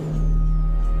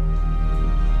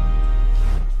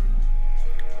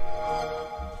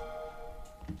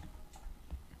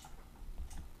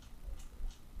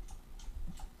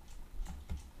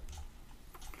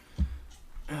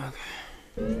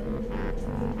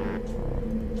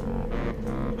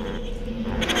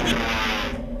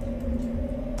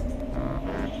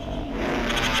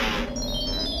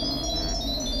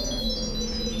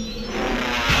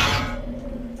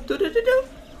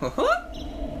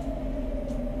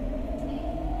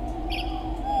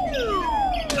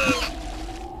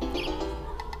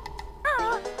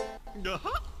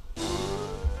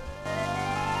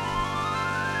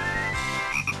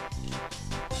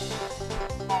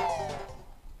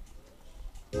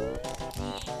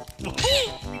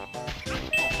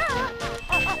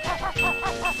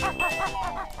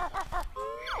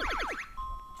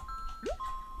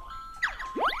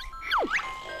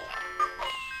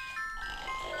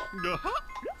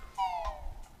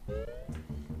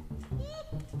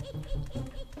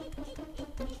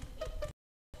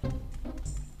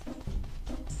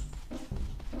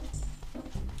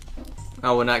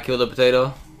 I will not kill the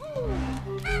potato.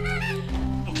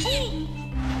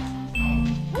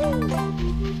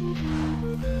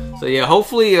 So yeah,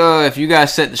 hopefully if you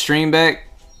guys set the stream back,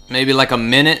 maybe like a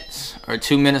minute or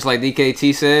 2 minutes like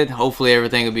DKT said, hopefully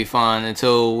everything will be fine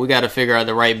until we got to figure out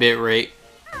the right bit rate.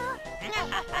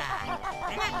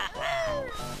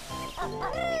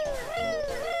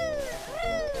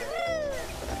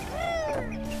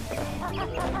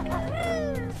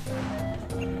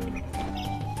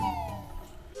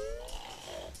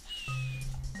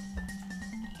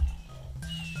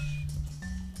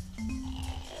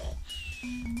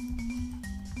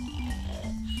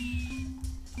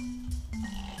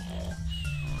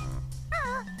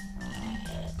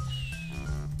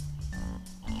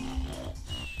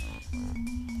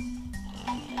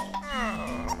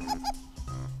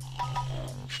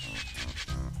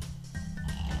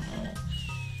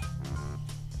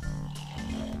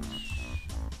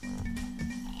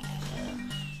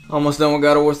 Almost done with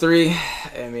God of War 3.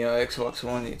 And me on Xbox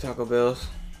One, eat Taco Bells.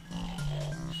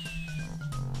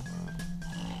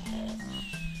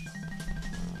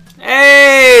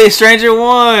 Hey, Stranger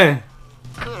 1!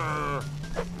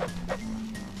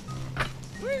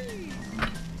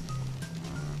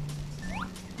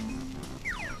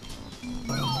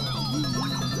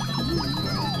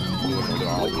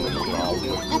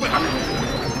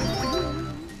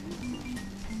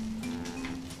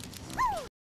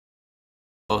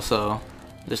 So,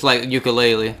 just like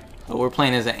ukulele. So we're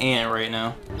playing as an ant right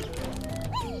now.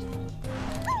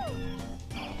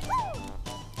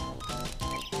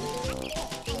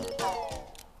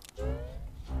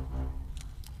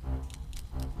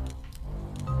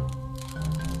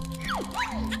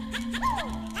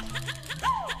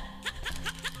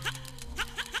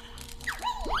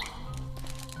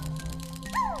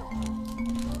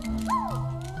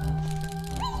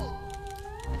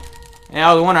 And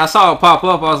I was wondering, I saw it pop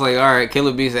up, I was like, alright,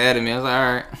 Killer Beast added me. I was like,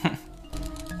 alright.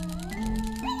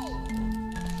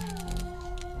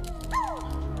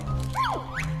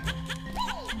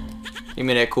 Give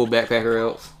me that cool backpack or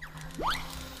else.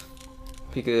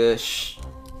 Because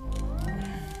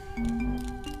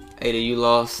Ada, you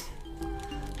lost.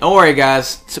 Don't worry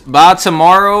guys, by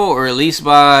tomorrow or at least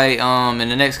by in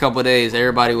the next couple of days,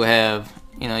 everybody will have,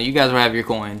 you know, you guys will have your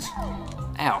coins.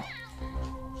 Ow.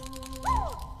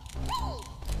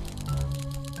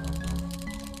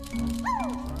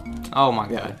 Oh my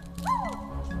god.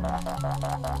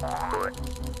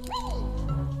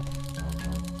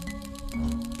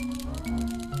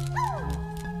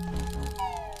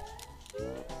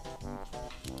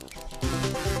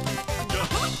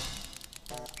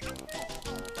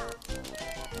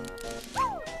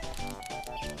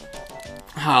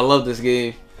 I love this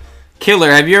game.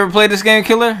 Killer, have you ever played this game,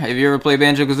 Killer? Have you ever played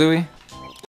Banjo-Kazooie?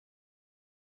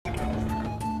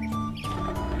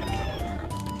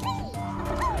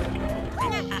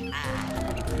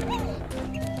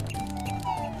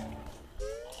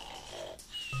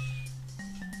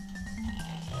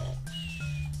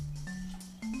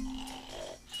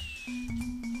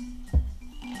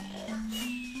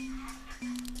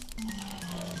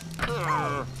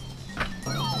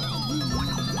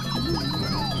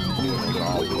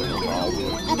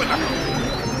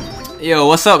 Yo,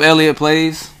 what's up, Elliot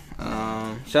Plays?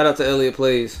 Shout out to Elliot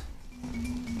Plays.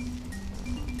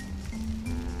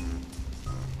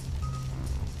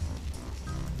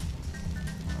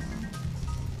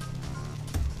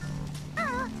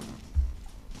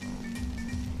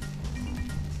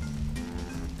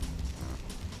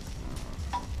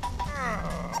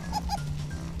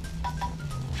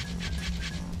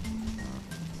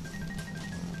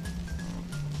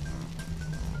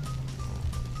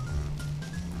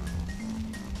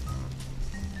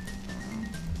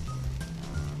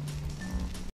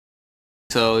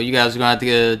 So you guys are gonna have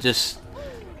to just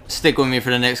stick with me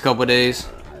for the next couple of days.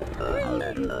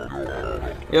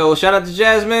 Yo, shout out to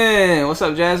Jasmine. What's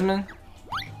up, Jasmine?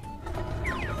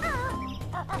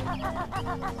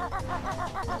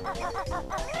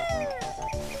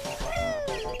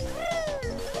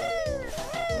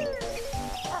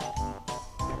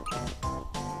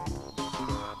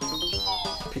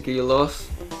 Picky, you lost.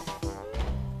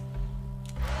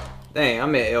 Dang,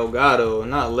 I'm at Elgato,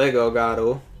 not Lego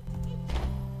Gato.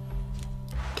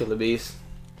 Killer Beast.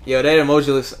 Yo, that emoji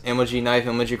looks emoji knife,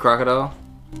 emoji crocodile.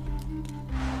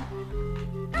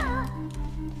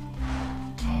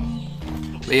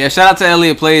 But yeah, shout out to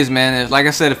Elliot Plays, man. Like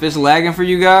I said, if it's lagging for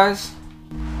you guys,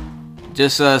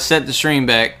 just set the stream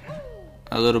back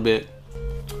a little bit.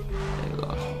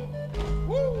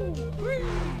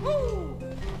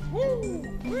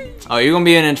 Oh, you're gonna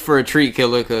be in for a treat,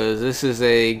 Killer, because this is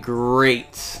a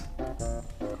great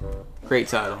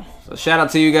title. So shout out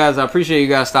to you guys. I appreciate you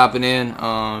guys stopping in.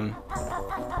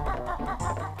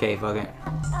 Okay, fuck it.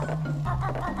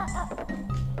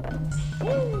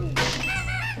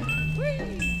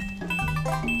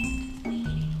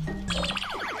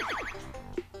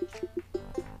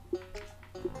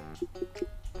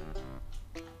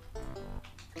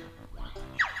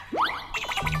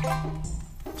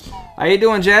 How you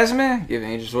doing, Jasmine? Give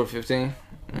Angel Sword 15.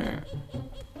 Alright.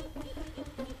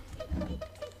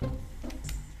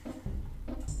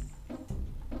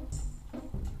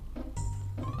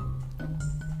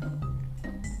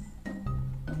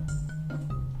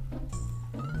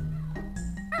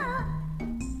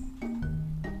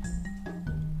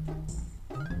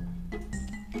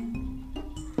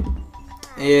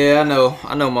 Yeah,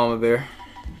 I know, Mama Bear.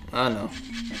 I know.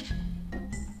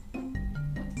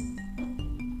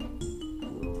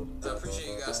 I appreciate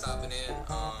you guys stopping in.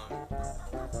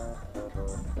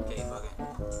 Okay, fuck it.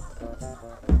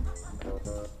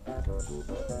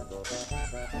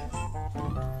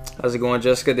 How's it going,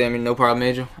 Jessica? Damn, no problem,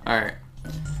 Angel. Alright.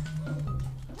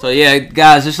 So yeah,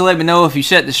 guys, just to let me know if you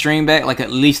set the stream back like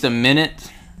at least a minute.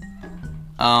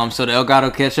 So the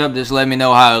Elgato catch up, just let me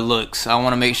know how it looks. I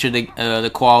want to make sure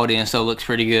the quality and stuff looks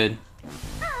pretty good.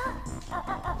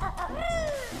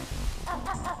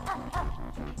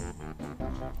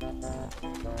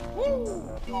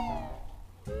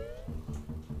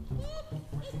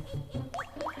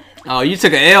 Oh, you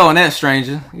took an L on that,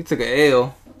 stranger. You took an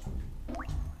L.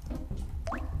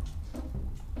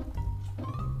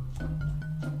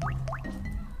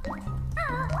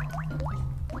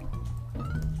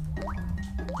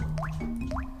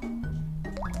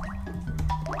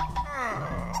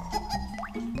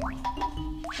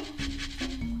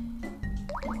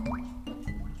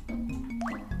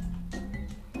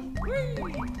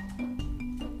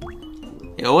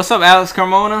 Yo, what's up, Alex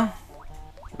Carmona?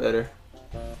 Better.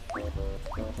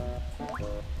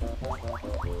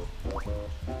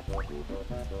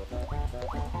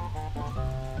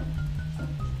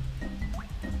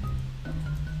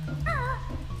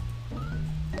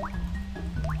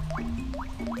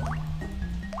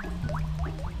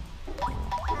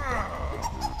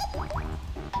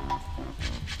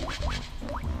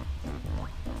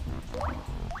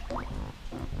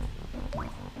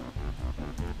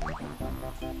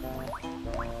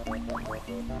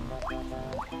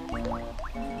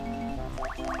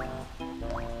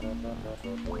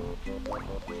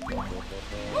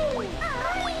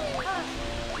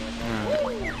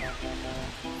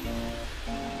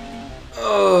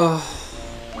 Oh.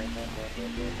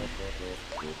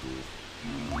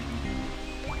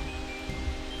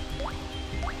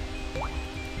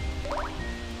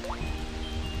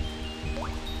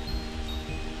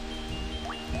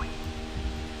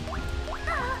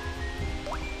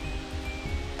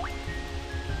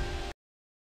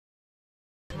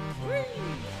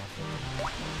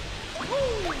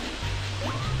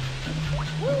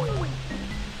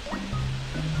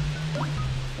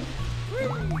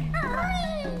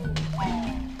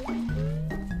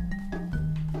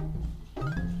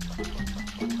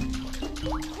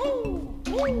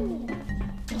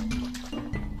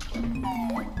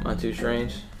 Not too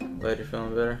strange. Glad you're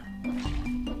feeling better.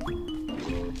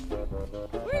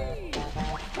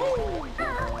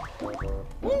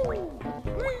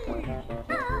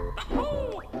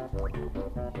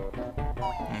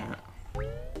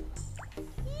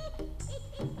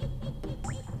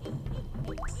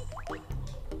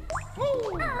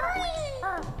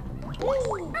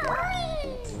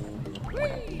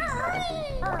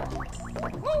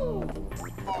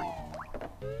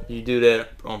 You do that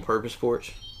on purpose,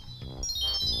 Porch?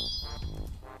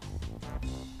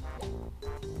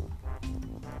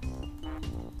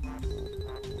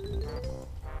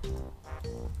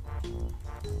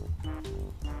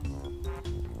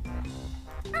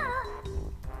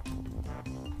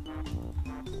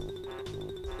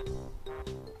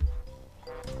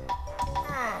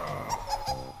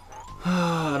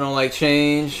 I don't like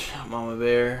change, Mama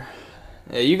Bear.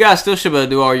 Yeah, you guys still should be able to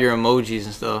do all your emojis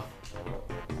and stuff.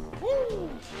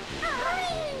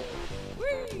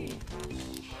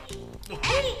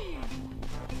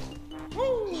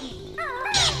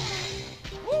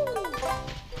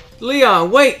 Leon,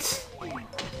 wait!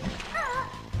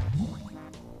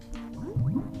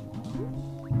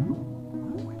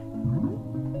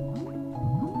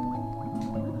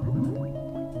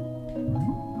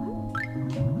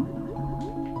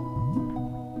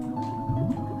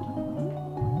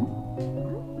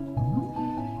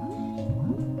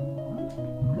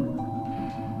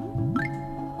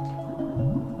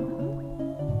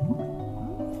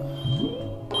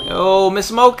 Yo,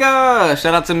 Miss Mocha!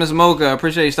 Shout out to Miss Mocha. I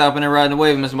appreciate you stopping and riding the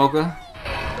wave, Miss Mocha.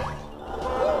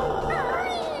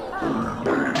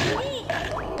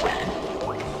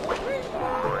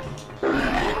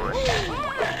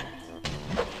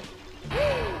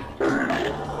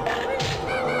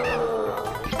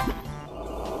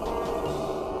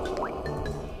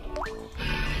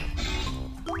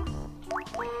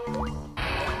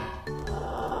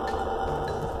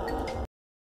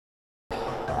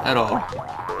 at all.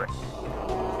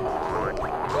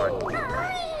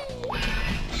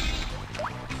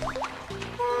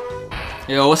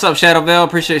 Yo, what's up, Shadow Veil?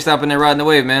 Appreciate you stopping there riding the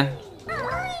wave, man.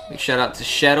 Big shout out to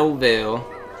Shadow Veil.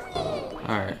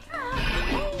 Alright.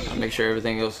 I'll make sure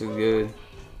everything else is good.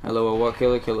 Hello, what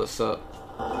killer? Killer sup.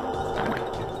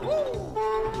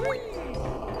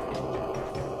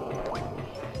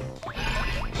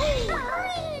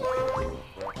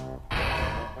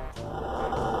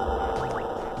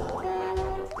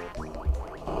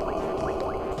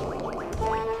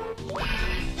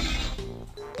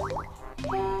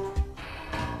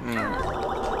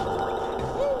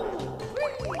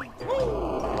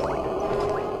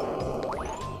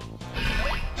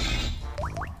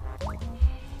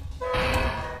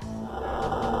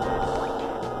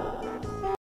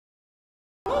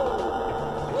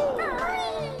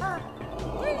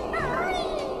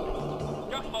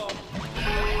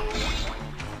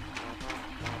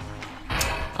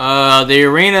 The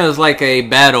arena is like a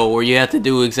battle where you have to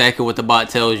do exactly what the bot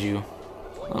tells you.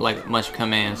 Like much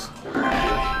commands.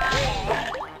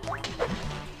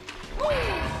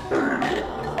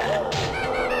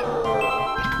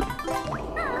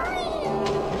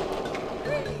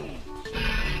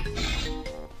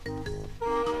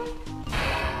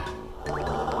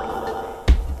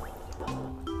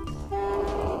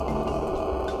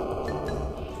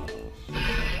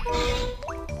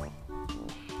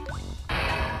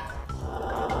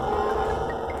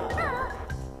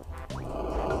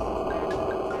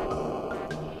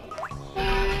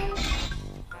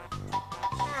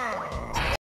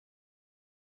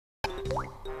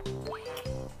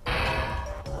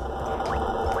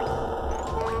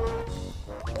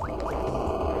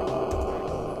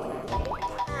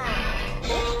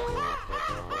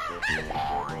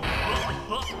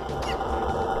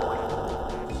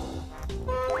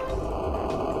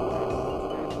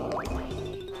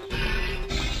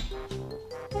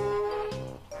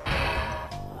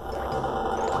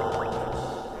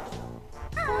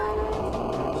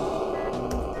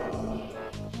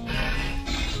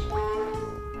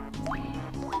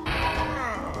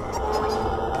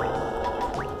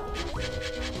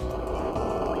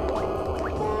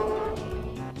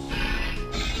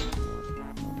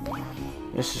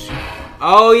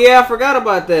 Oh yeah, I forgot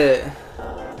about that.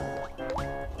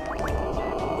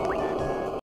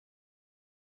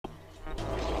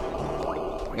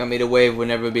 Got me the wave will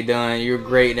never be done. You're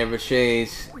great, never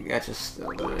change. You got your stuff,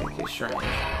 but it gets strange.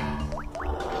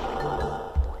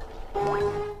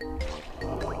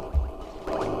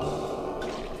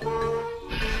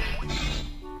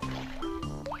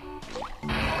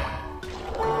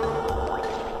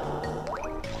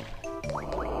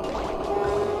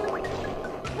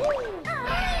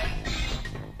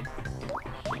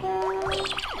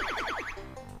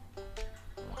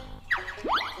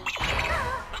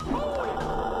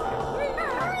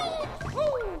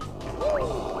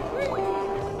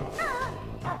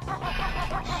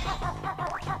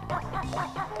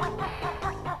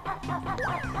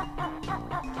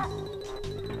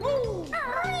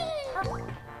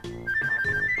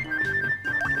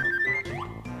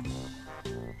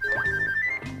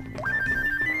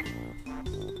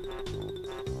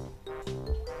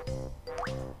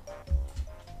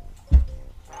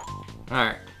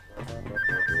 Alright.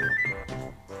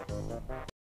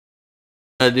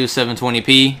 I do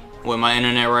 720p with my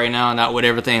internet right now, not with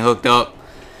everything hooked up.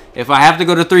 If I have to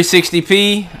go to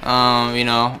 360p, you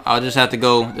know, I'll just have to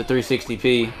go to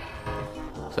 360p.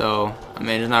 So, I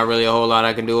mean, there's not really a whole lot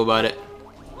I can do about it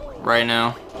right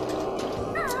now.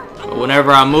 But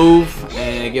whenever I move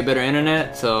and get better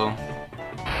internet, so...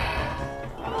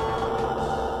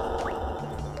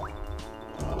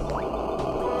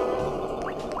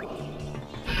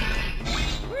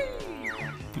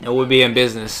 it would be in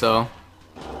business, so...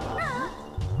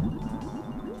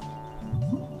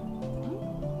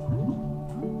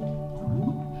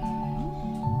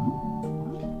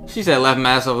 She said left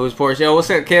mask off who's Porsche. Yo, what's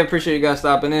up, Kev? Appreciate you guys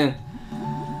stopping in.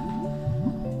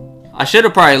 I should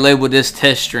have probably labeled this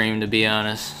test stream, to be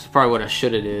honest. It's probably what I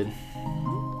should have did.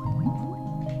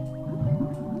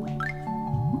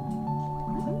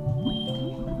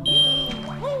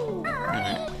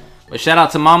 Alright. But shout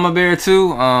out to Mama Bear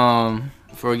too,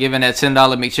 for giving that $10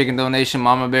 McChicken donation.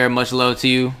 Mama Bear, much love to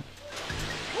you.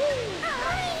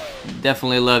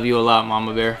 Definitely love you a lot,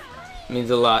 Mama Bear. It means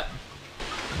a lot.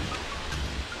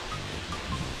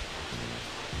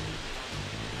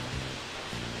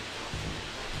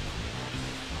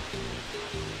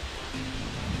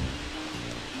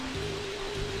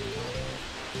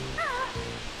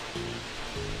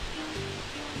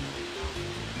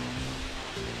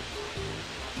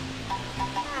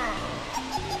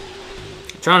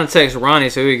 Trying to text Ronnie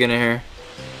so we get in here.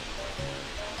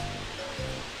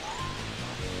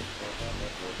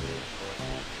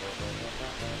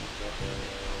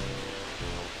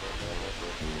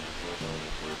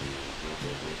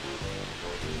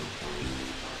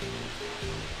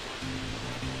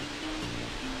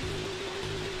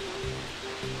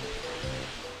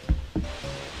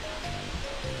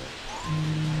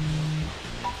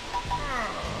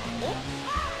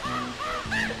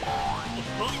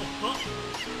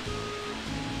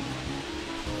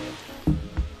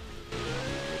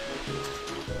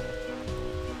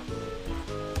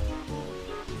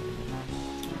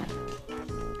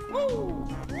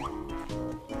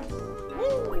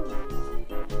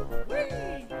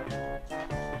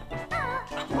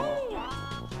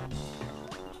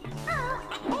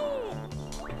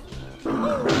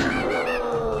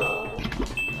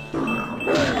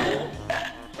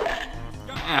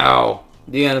 Ow.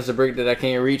 Dion is a brick that I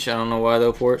can't reach. I don't know why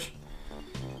though, Porch.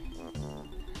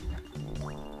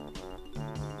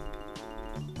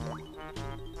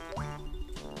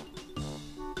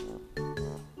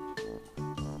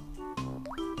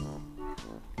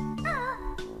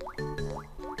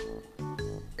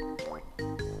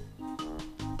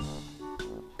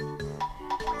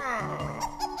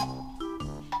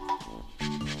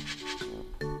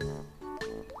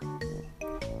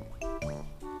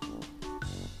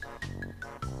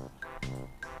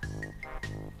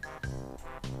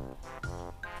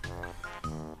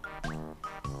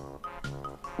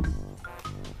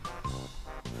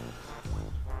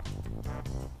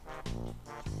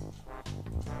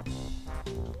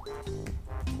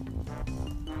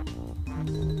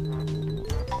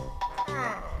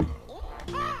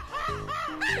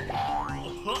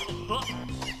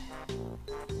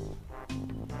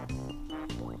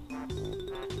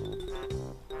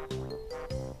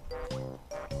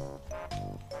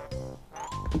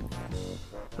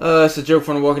 It's a joke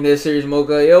from the Walking Dead series,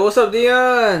 Mocha. Yo, what's up,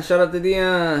 Dion? Shout out to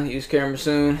Dion. Use camera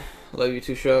soon. Love you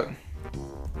too, Shock.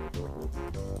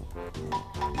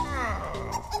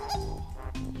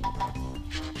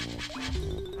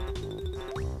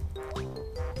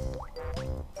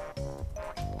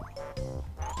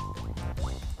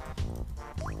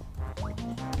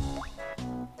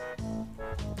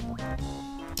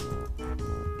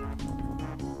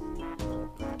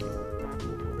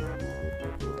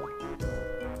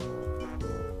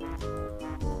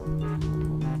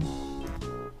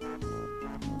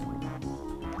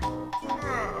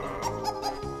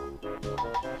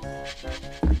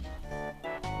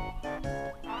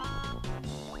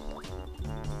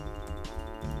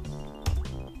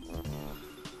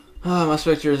 Oh, my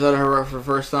Spectre is out of her rock for the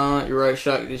first time. You're right,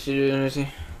 Shock. Did she do anything?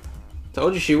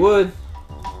 Told you she would.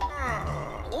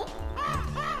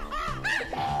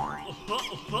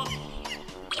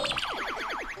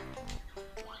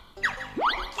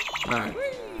 Alright.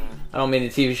 I don't mean the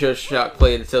TV show Shock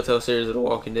Play, the Telltale series of The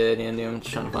Walking Dead. And I'm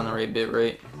just trying to find the right bit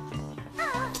rate.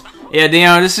 Yeah,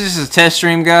 Dion, this is just a test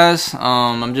stream, guys.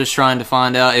 I'm just trying to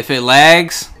find out if it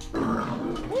lags.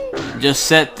 Just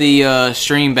set the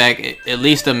stream back at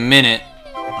least a minute,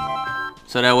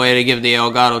 so that way to give the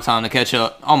Elgato time to catch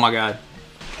up. Oh my god.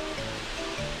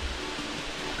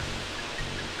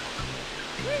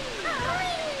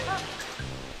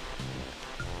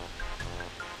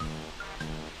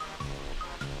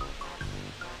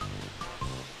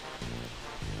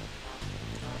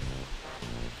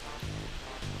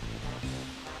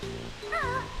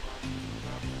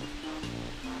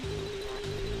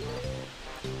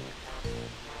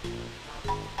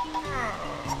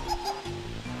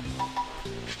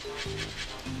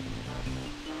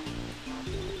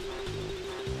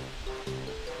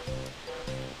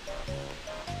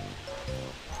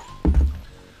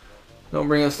 Don't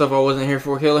bring up stuff I wasn't here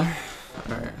for, killer.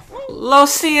 Alright. Lo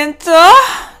siento!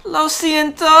 Lo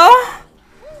siento!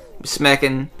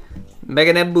 Smacking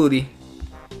that booty.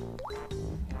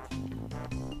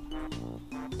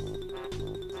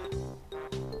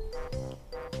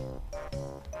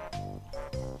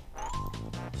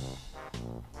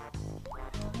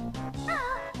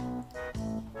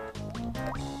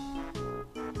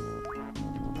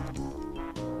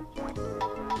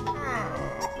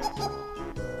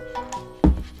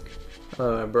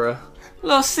 Alright, bruh.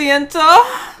 Lo siento!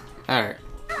 Alright.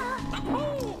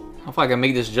 Hope I can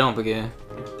make this jump again.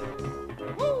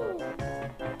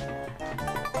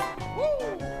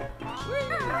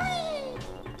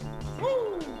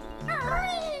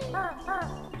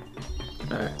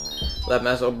 Alright. Lap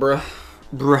mask, bruh.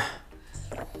 Bruh.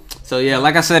 So yeah,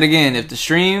 like I said again, if the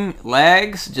stream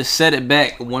lags, just set it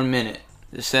back 1 minute.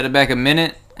 Just set it back a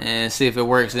minute and see if it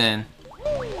works then.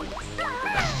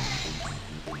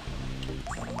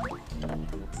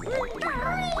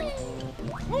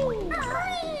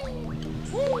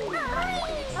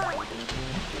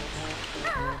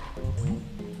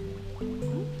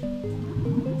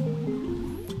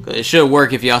 But it should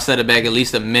work if y'all set it back at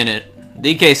least a minute.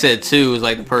 DK said 2 is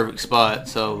like the perfect spot,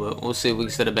 so but we'll see if we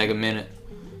can set it back a minute.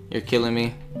 You're killing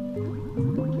me.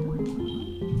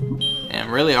 And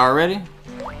really already?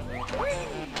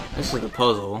 This is the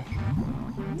puzzle.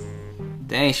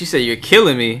 Dang, she said you're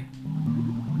killing me.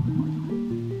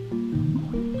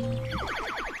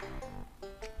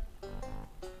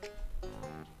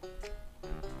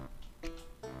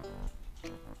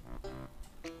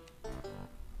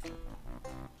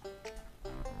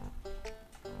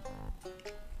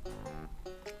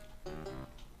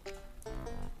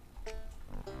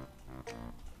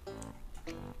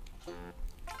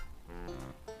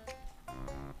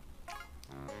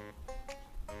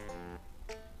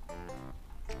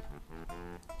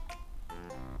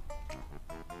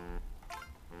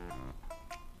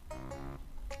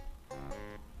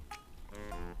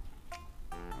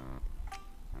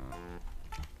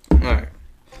 Alright.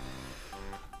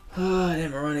 Oh,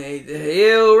 damn, Ronnie ate the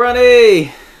hell,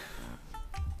 Ronnie!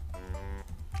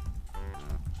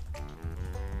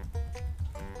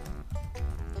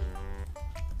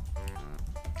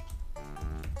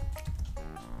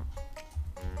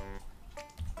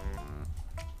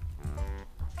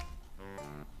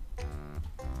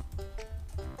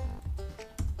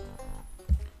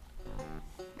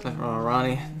 Nothing wrong with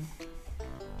Ronnie.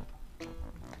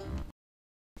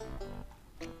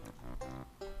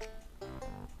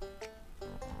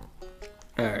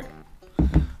 Alright.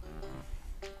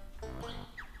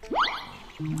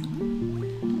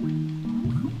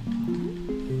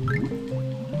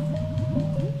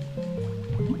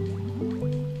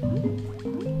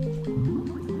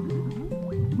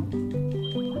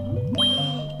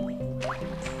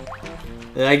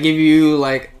 Did I give you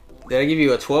like, did I give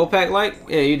you a 12-pack like?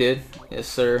 Yeah, you did. Yes,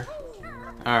 sir.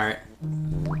 Alright.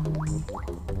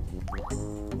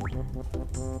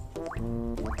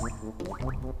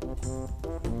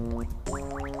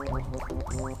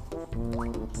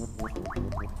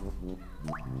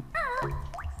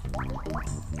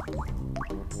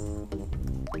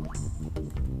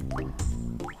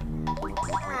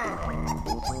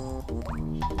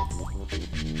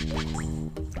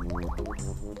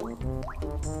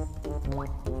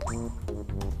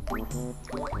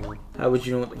 How would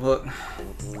you know what the fuck?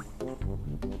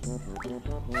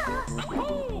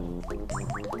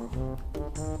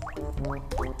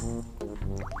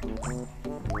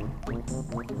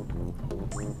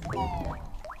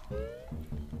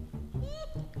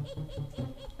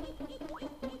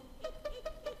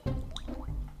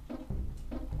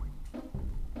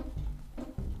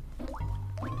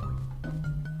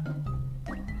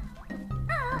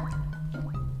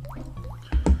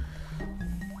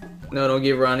 No, don't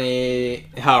give Ronnie.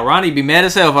 How Ronnie be mad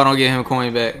as hell if I don't get him a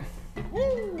coin back.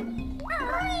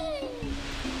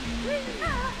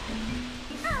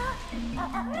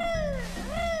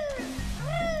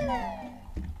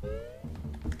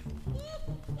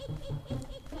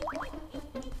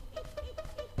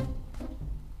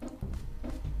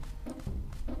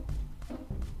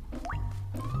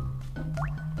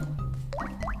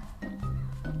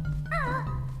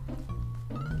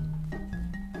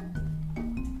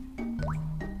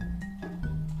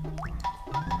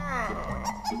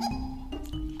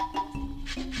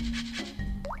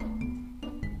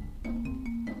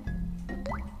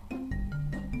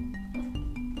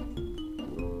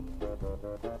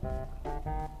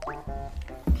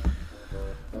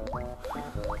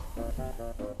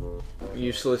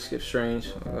 Useless, skip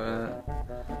strange.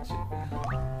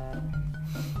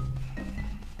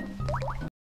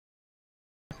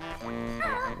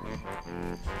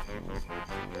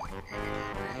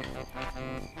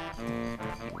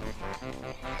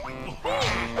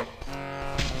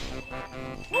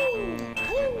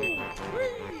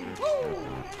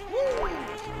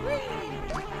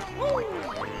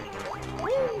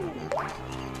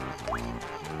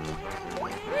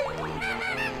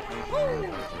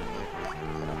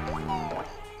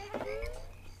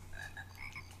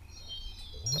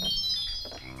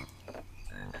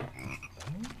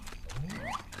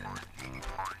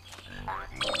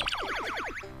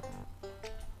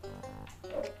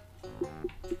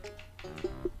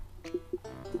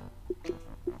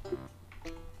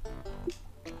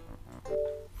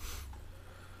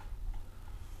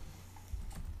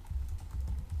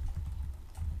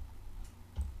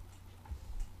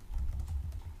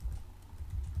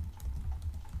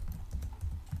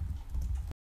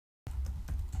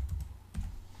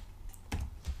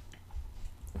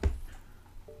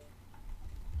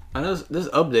 I know this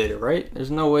is updated, right?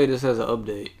 There's no way this has an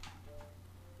update.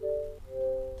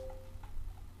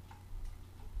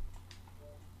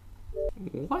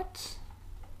 What?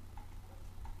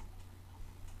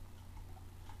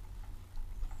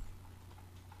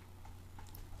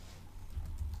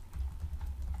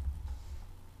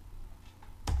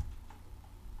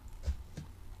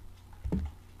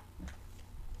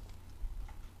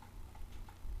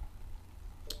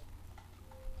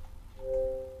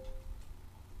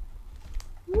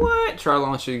 Try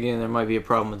launch it again. There might be a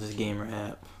problem with this gamer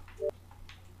app.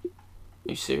 Are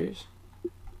you serious?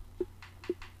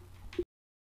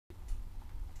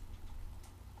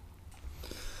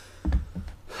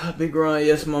 Big Ron,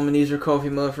 yes, mama needs her coffee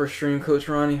mug for stream. Coach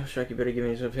Ronnie, Shock, you better give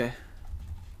me this, okay?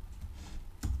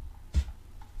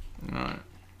 Alright.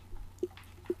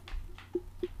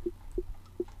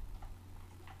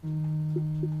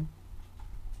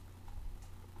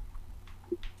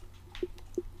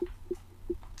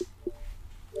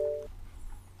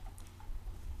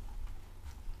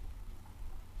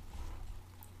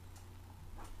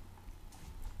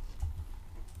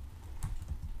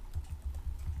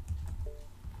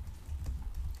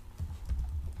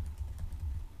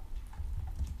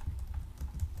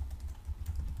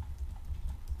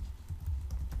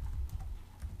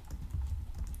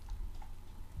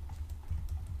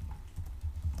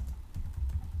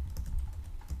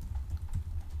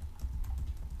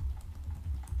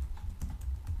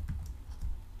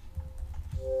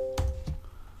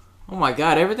 Oh my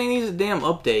god, everything needs a damn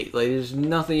update. Like, there's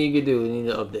nothing you can do. You need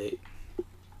to update.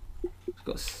 Just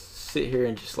go sit here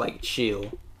and just, like,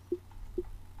 chill.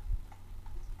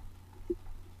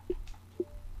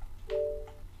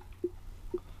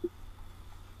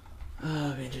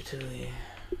 Oh, BANJO Tilly.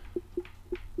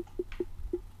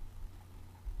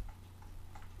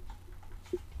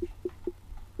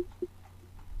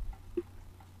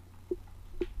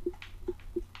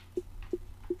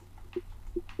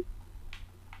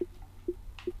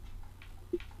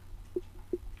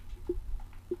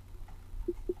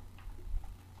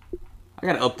 I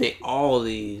gotta update all of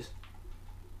these.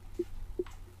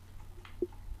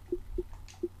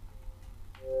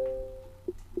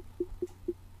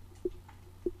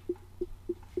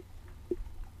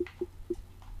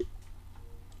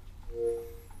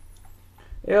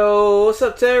 Yo, what's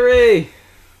up, Terry?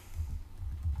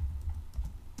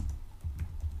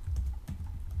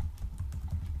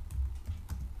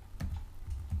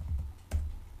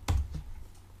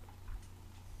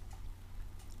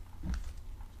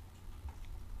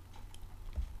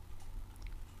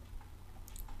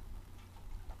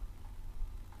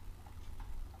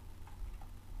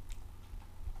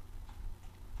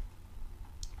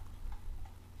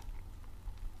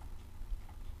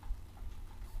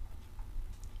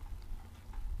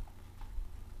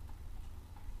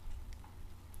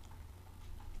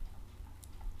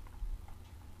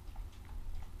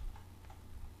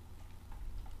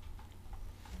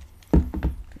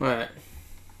 What?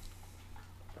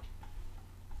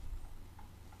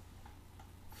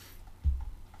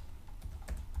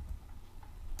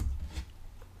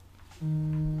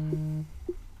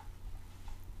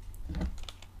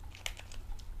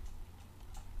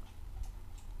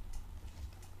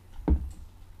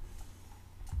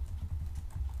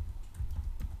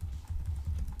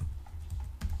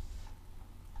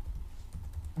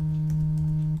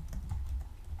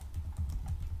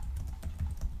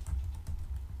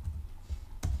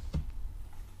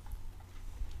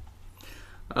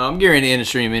 I'm getting ready to end the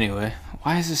stream anyway.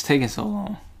 Why is this taking so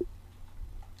long?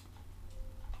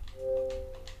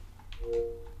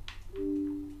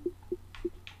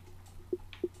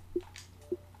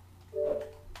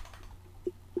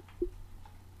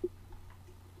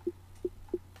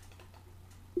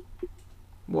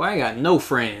 Boy, I ain't got no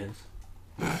friends.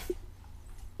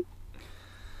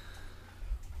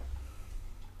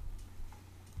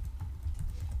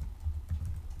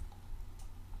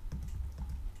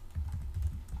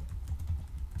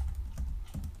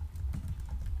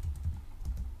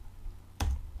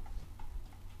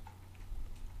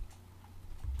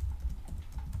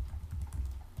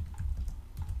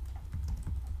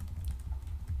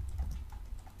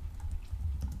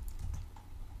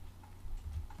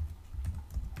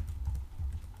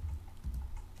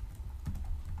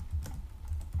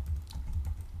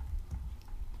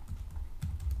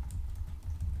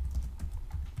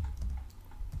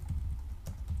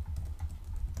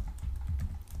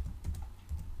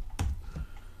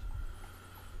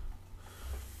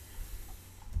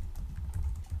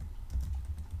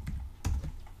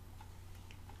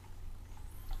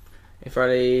 If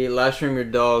I live stream your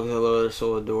dog, hello, they're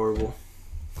so adorable.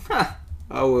 Ha!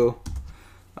 I will.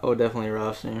 I will definitely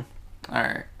live stream.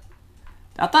 Alright.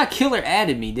 I thought Killer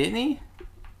added me, didn't he?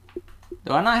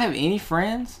 Do I not have any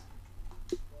friends?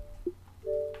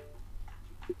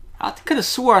 I could have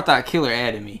swore I thought Killer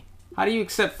added me. How do you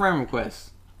accept friend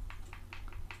requests?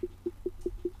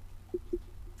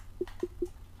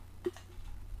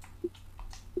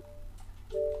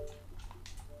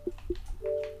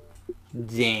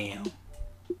 Damn.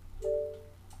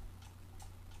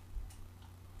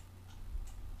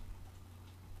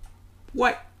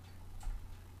 What?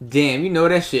 Damn, you know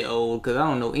that shit old, because I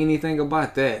don't know anything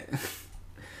about that.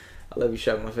 I love you,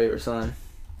 Shock, my favorite son.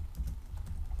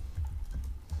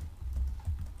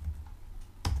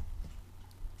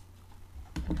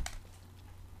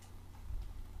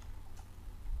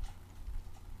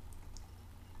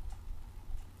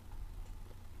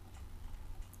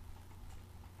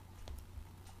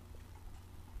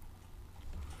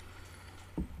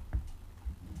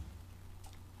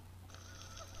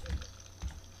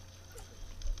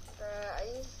 Are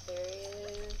you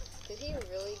serious? Did he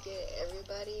really get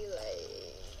everybody?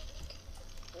 Like,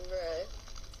 bruh.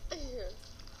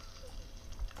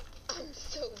 I'm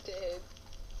so dead.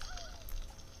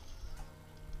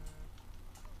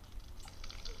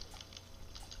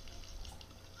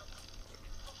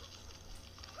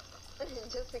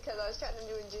 Just because I was trying to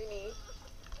do a Junie.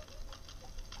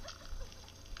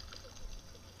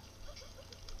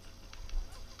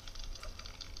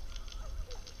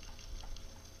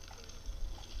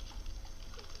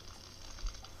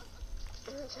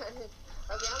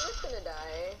 Okay, I'm just gonna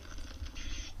die.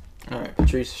 Alright,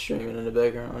 Patrice is streaming in the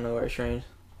background. I don't know where it streams.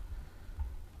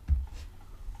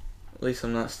 At least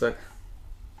I'm not stuck.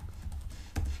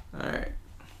 Alright.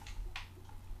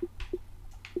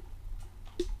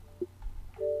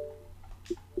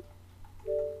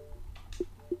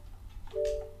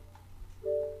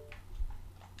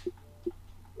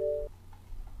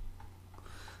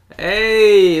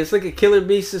 Hey, it's like a Killer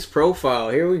Beast's profile.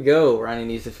 Here we go. Ronnie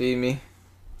needs to feed me.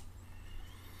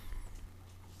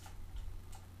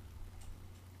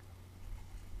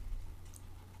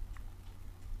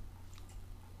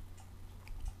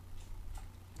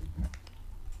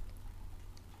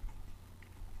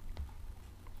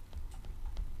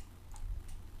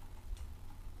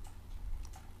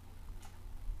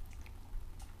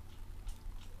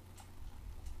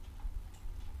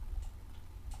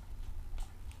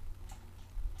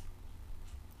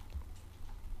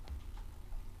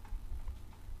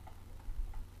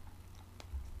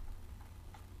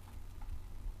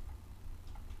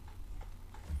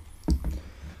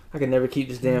 I can never keep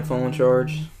this damn phone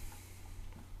charged.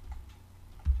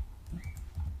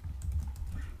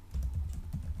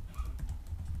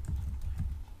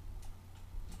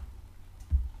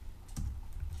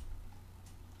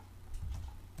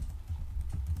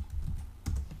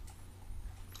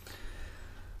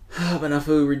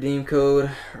 Food redeem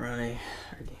code. Ronnie.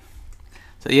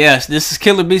 So yes, this is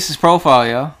Killer Beast's profile,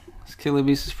 y'all. It's Killer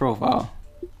Beast's profile.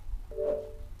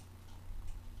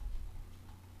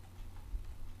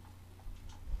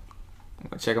 I'm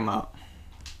gonna check him out.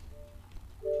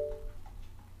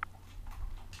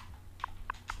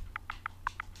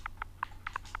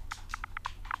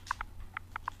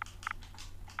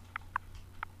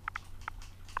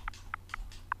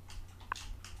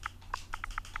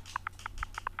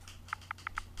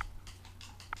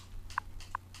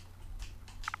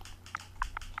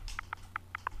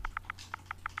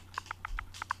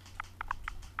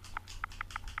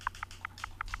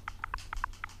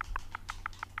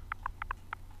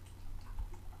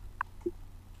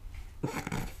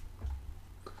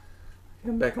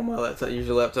 I'm back on my laptop. Use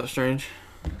your laptop, strange.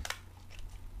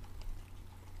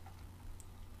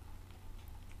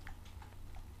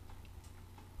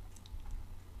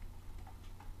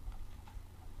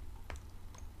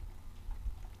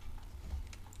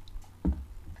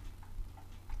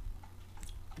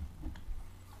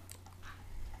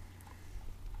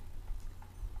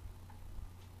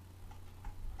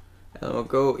 Oh,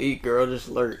 go eat, girl. Just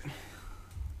lurk.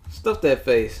 Stuff that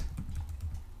face.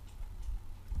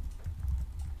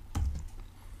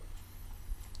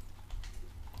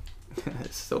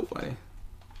 That's so funny.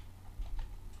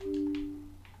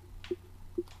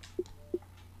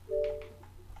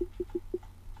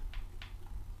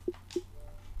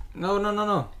 No, no, no,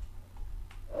 no.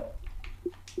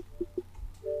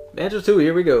 Banjo 2,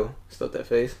 here we go. Stuff that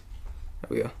face. There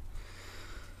we go.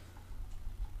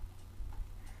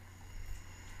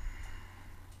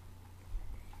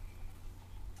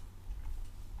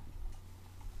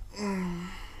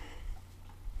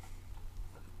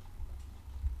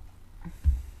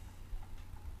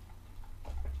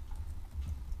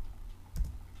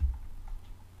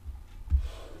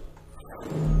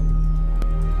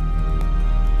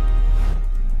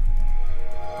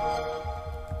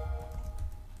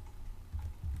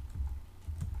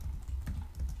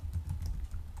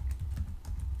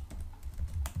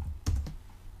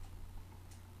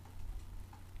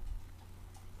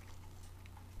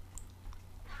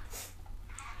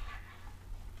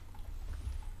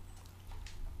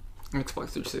 Xbox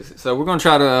 360. So we're gonna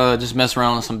try to just mess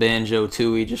around with some Banjo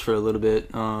 2E just for a little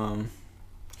bit.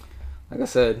 Like I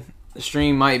said, The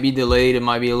stream might be delayed. It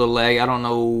might be a little lag. I don't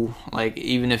know. Like,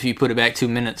 even if you put it back 2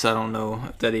 minutes, I don't know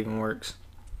if that even works.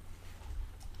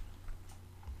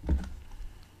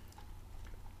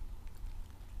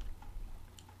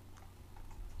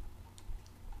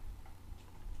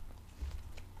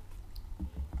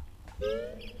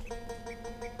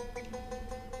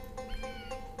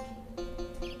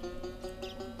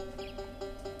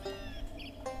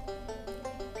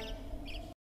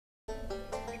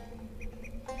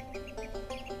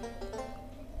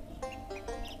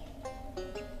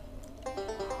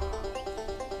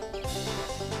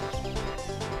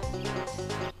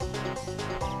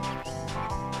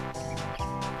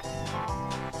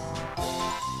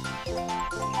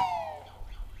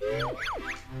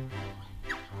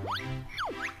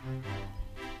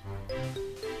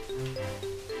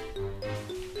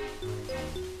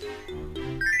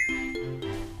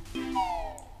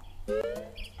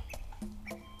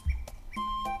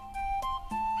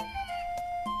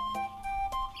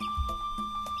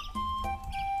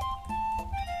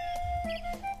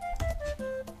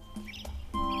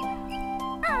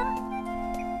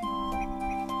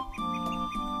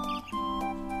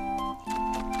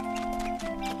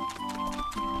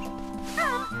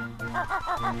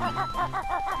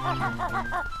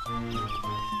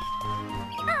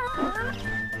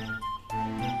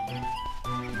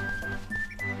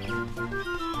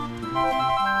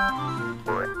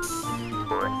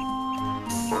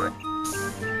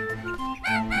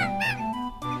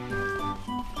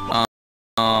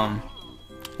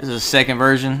 This is the second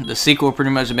version. The sequel, pretty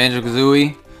much, of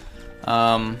Banjo-Kazooie.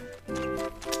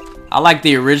 I like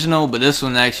the original, but this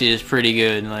one actually is pretty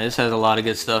good. Like, this has a lot of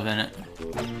good stuff in it.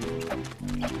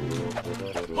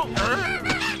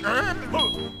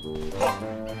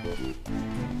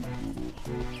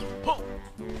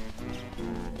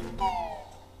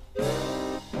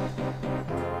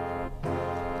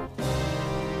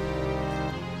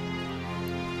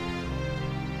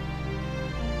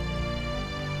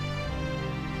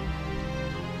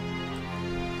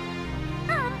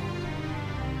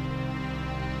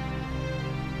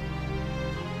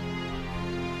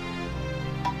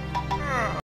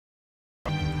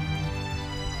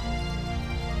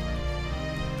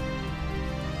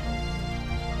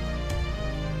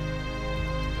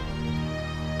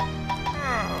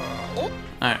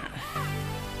 Alright.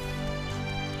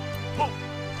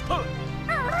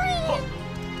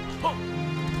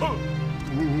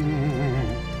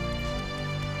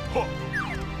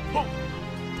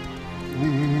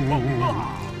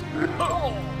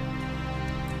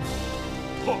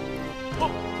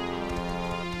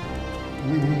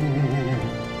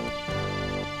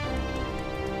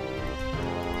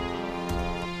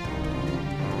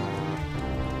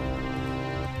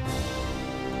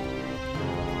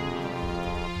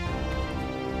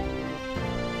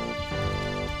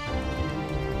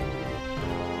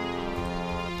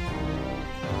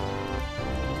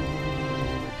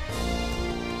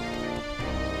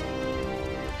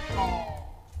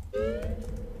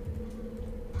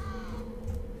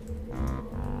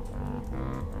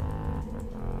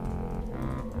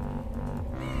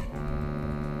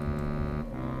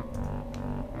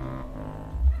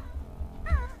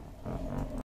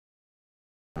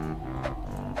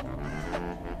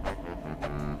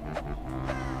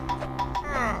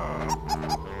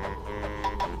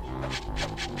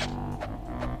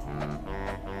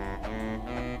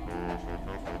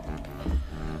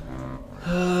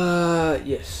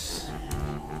 Yes.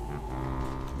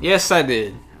 Yes, I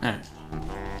did. All right.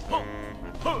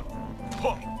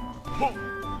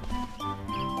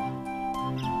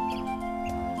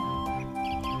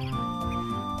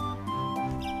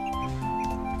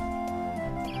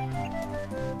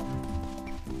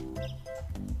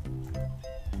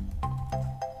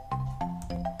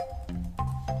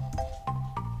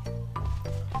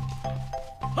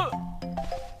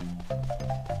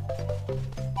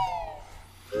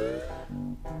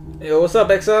 Yo, what's up,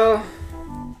 XL?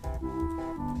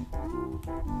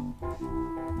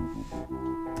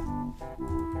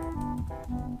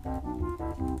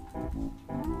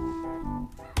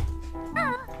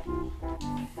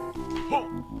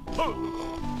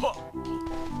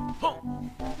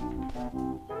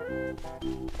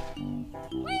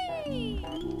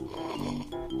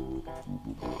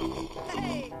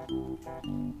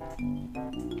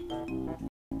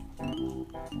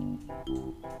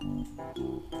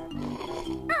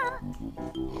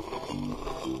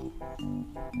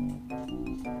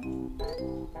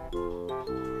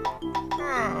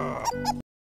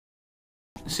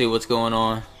 See what's going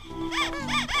on.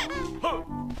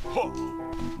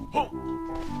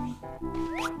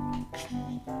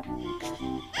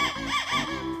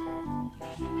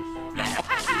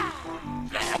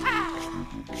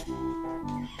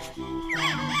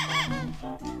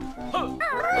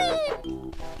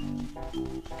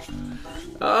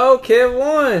 Oh, Kev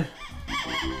won.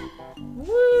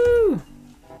 Woo.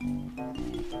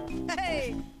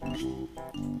 Hey.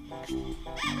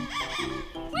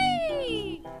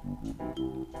 Whee.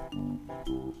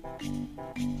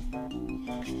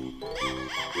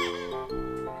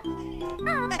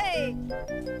 Hey.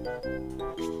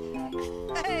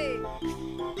 Hey.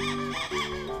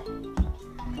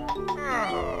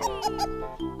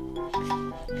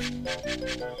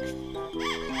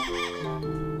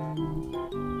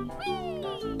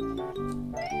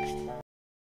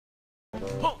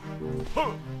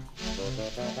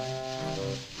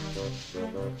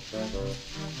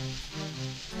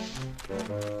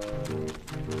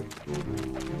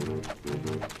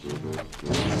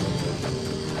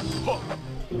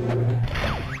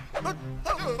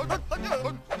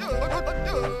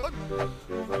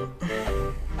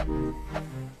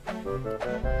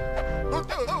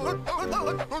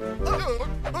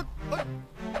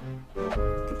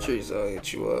 Patrice, I'll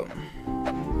hit you up.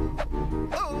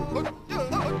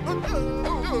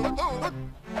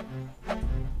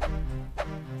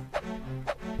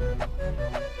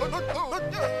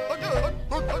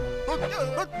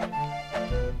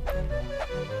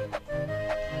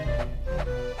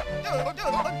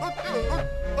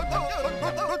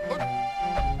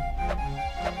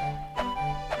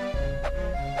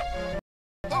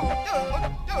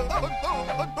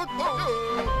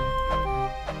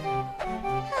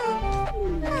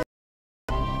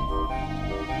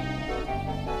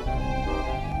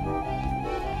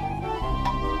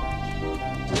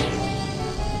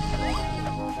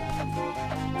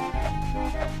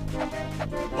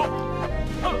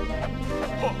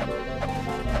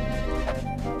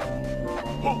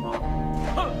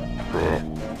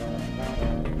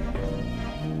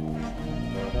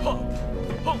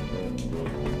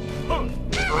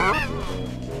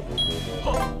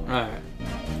 Alright.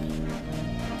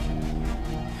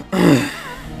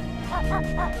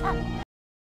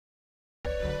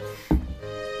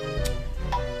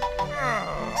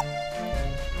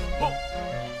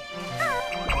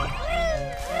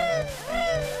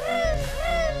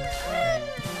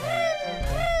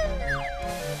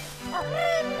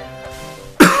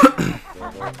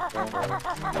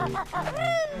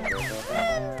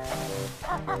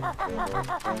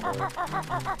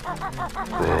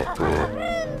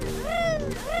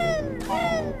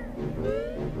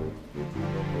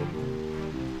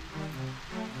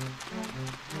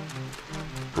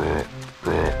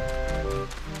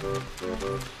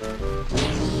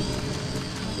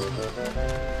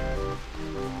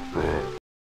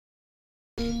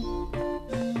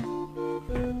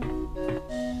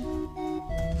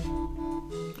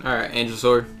 Alright, Angel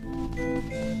Sword.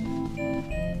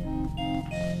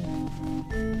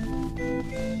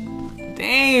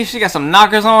 Dang, she got some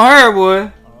knockers on her,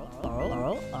 boy.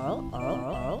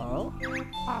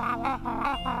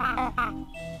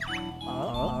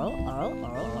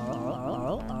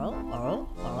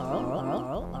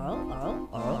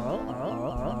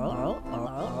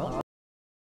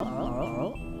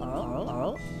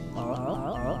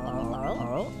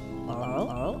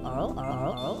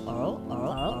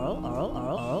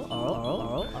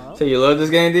 So you love this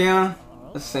game, Dion?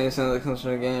 That's the same sound that comes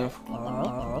from the game.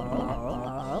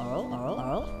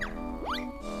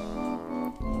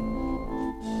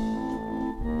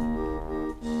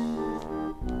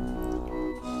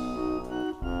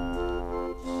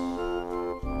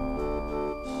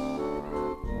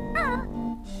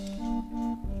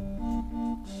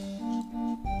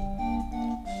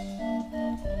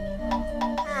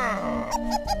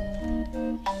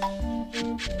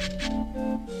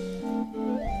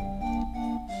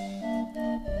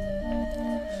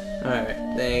 Alright,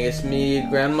 dang, it's me,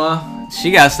 Grandma. She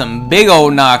got some big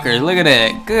old knockers. Look at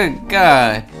that. Good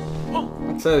God.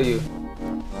 I tell you.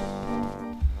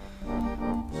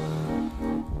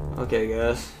 Okay,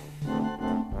 guys.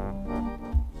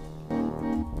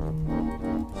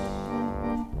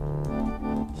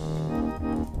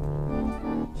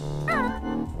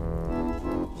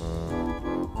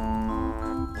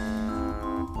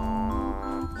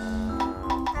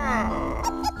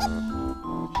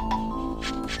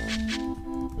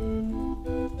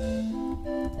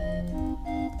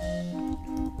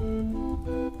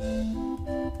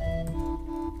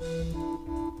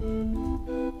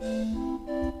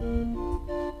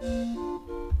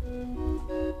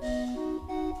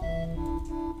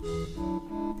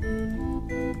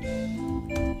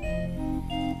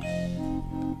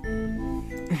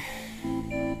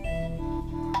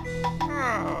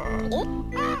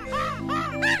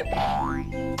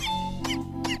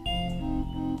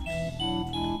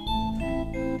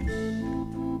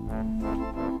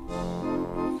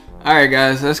 Alright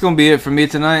guys, that's gonna be it for me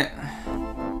tonight.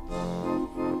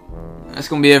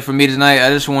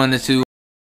 I just wanted to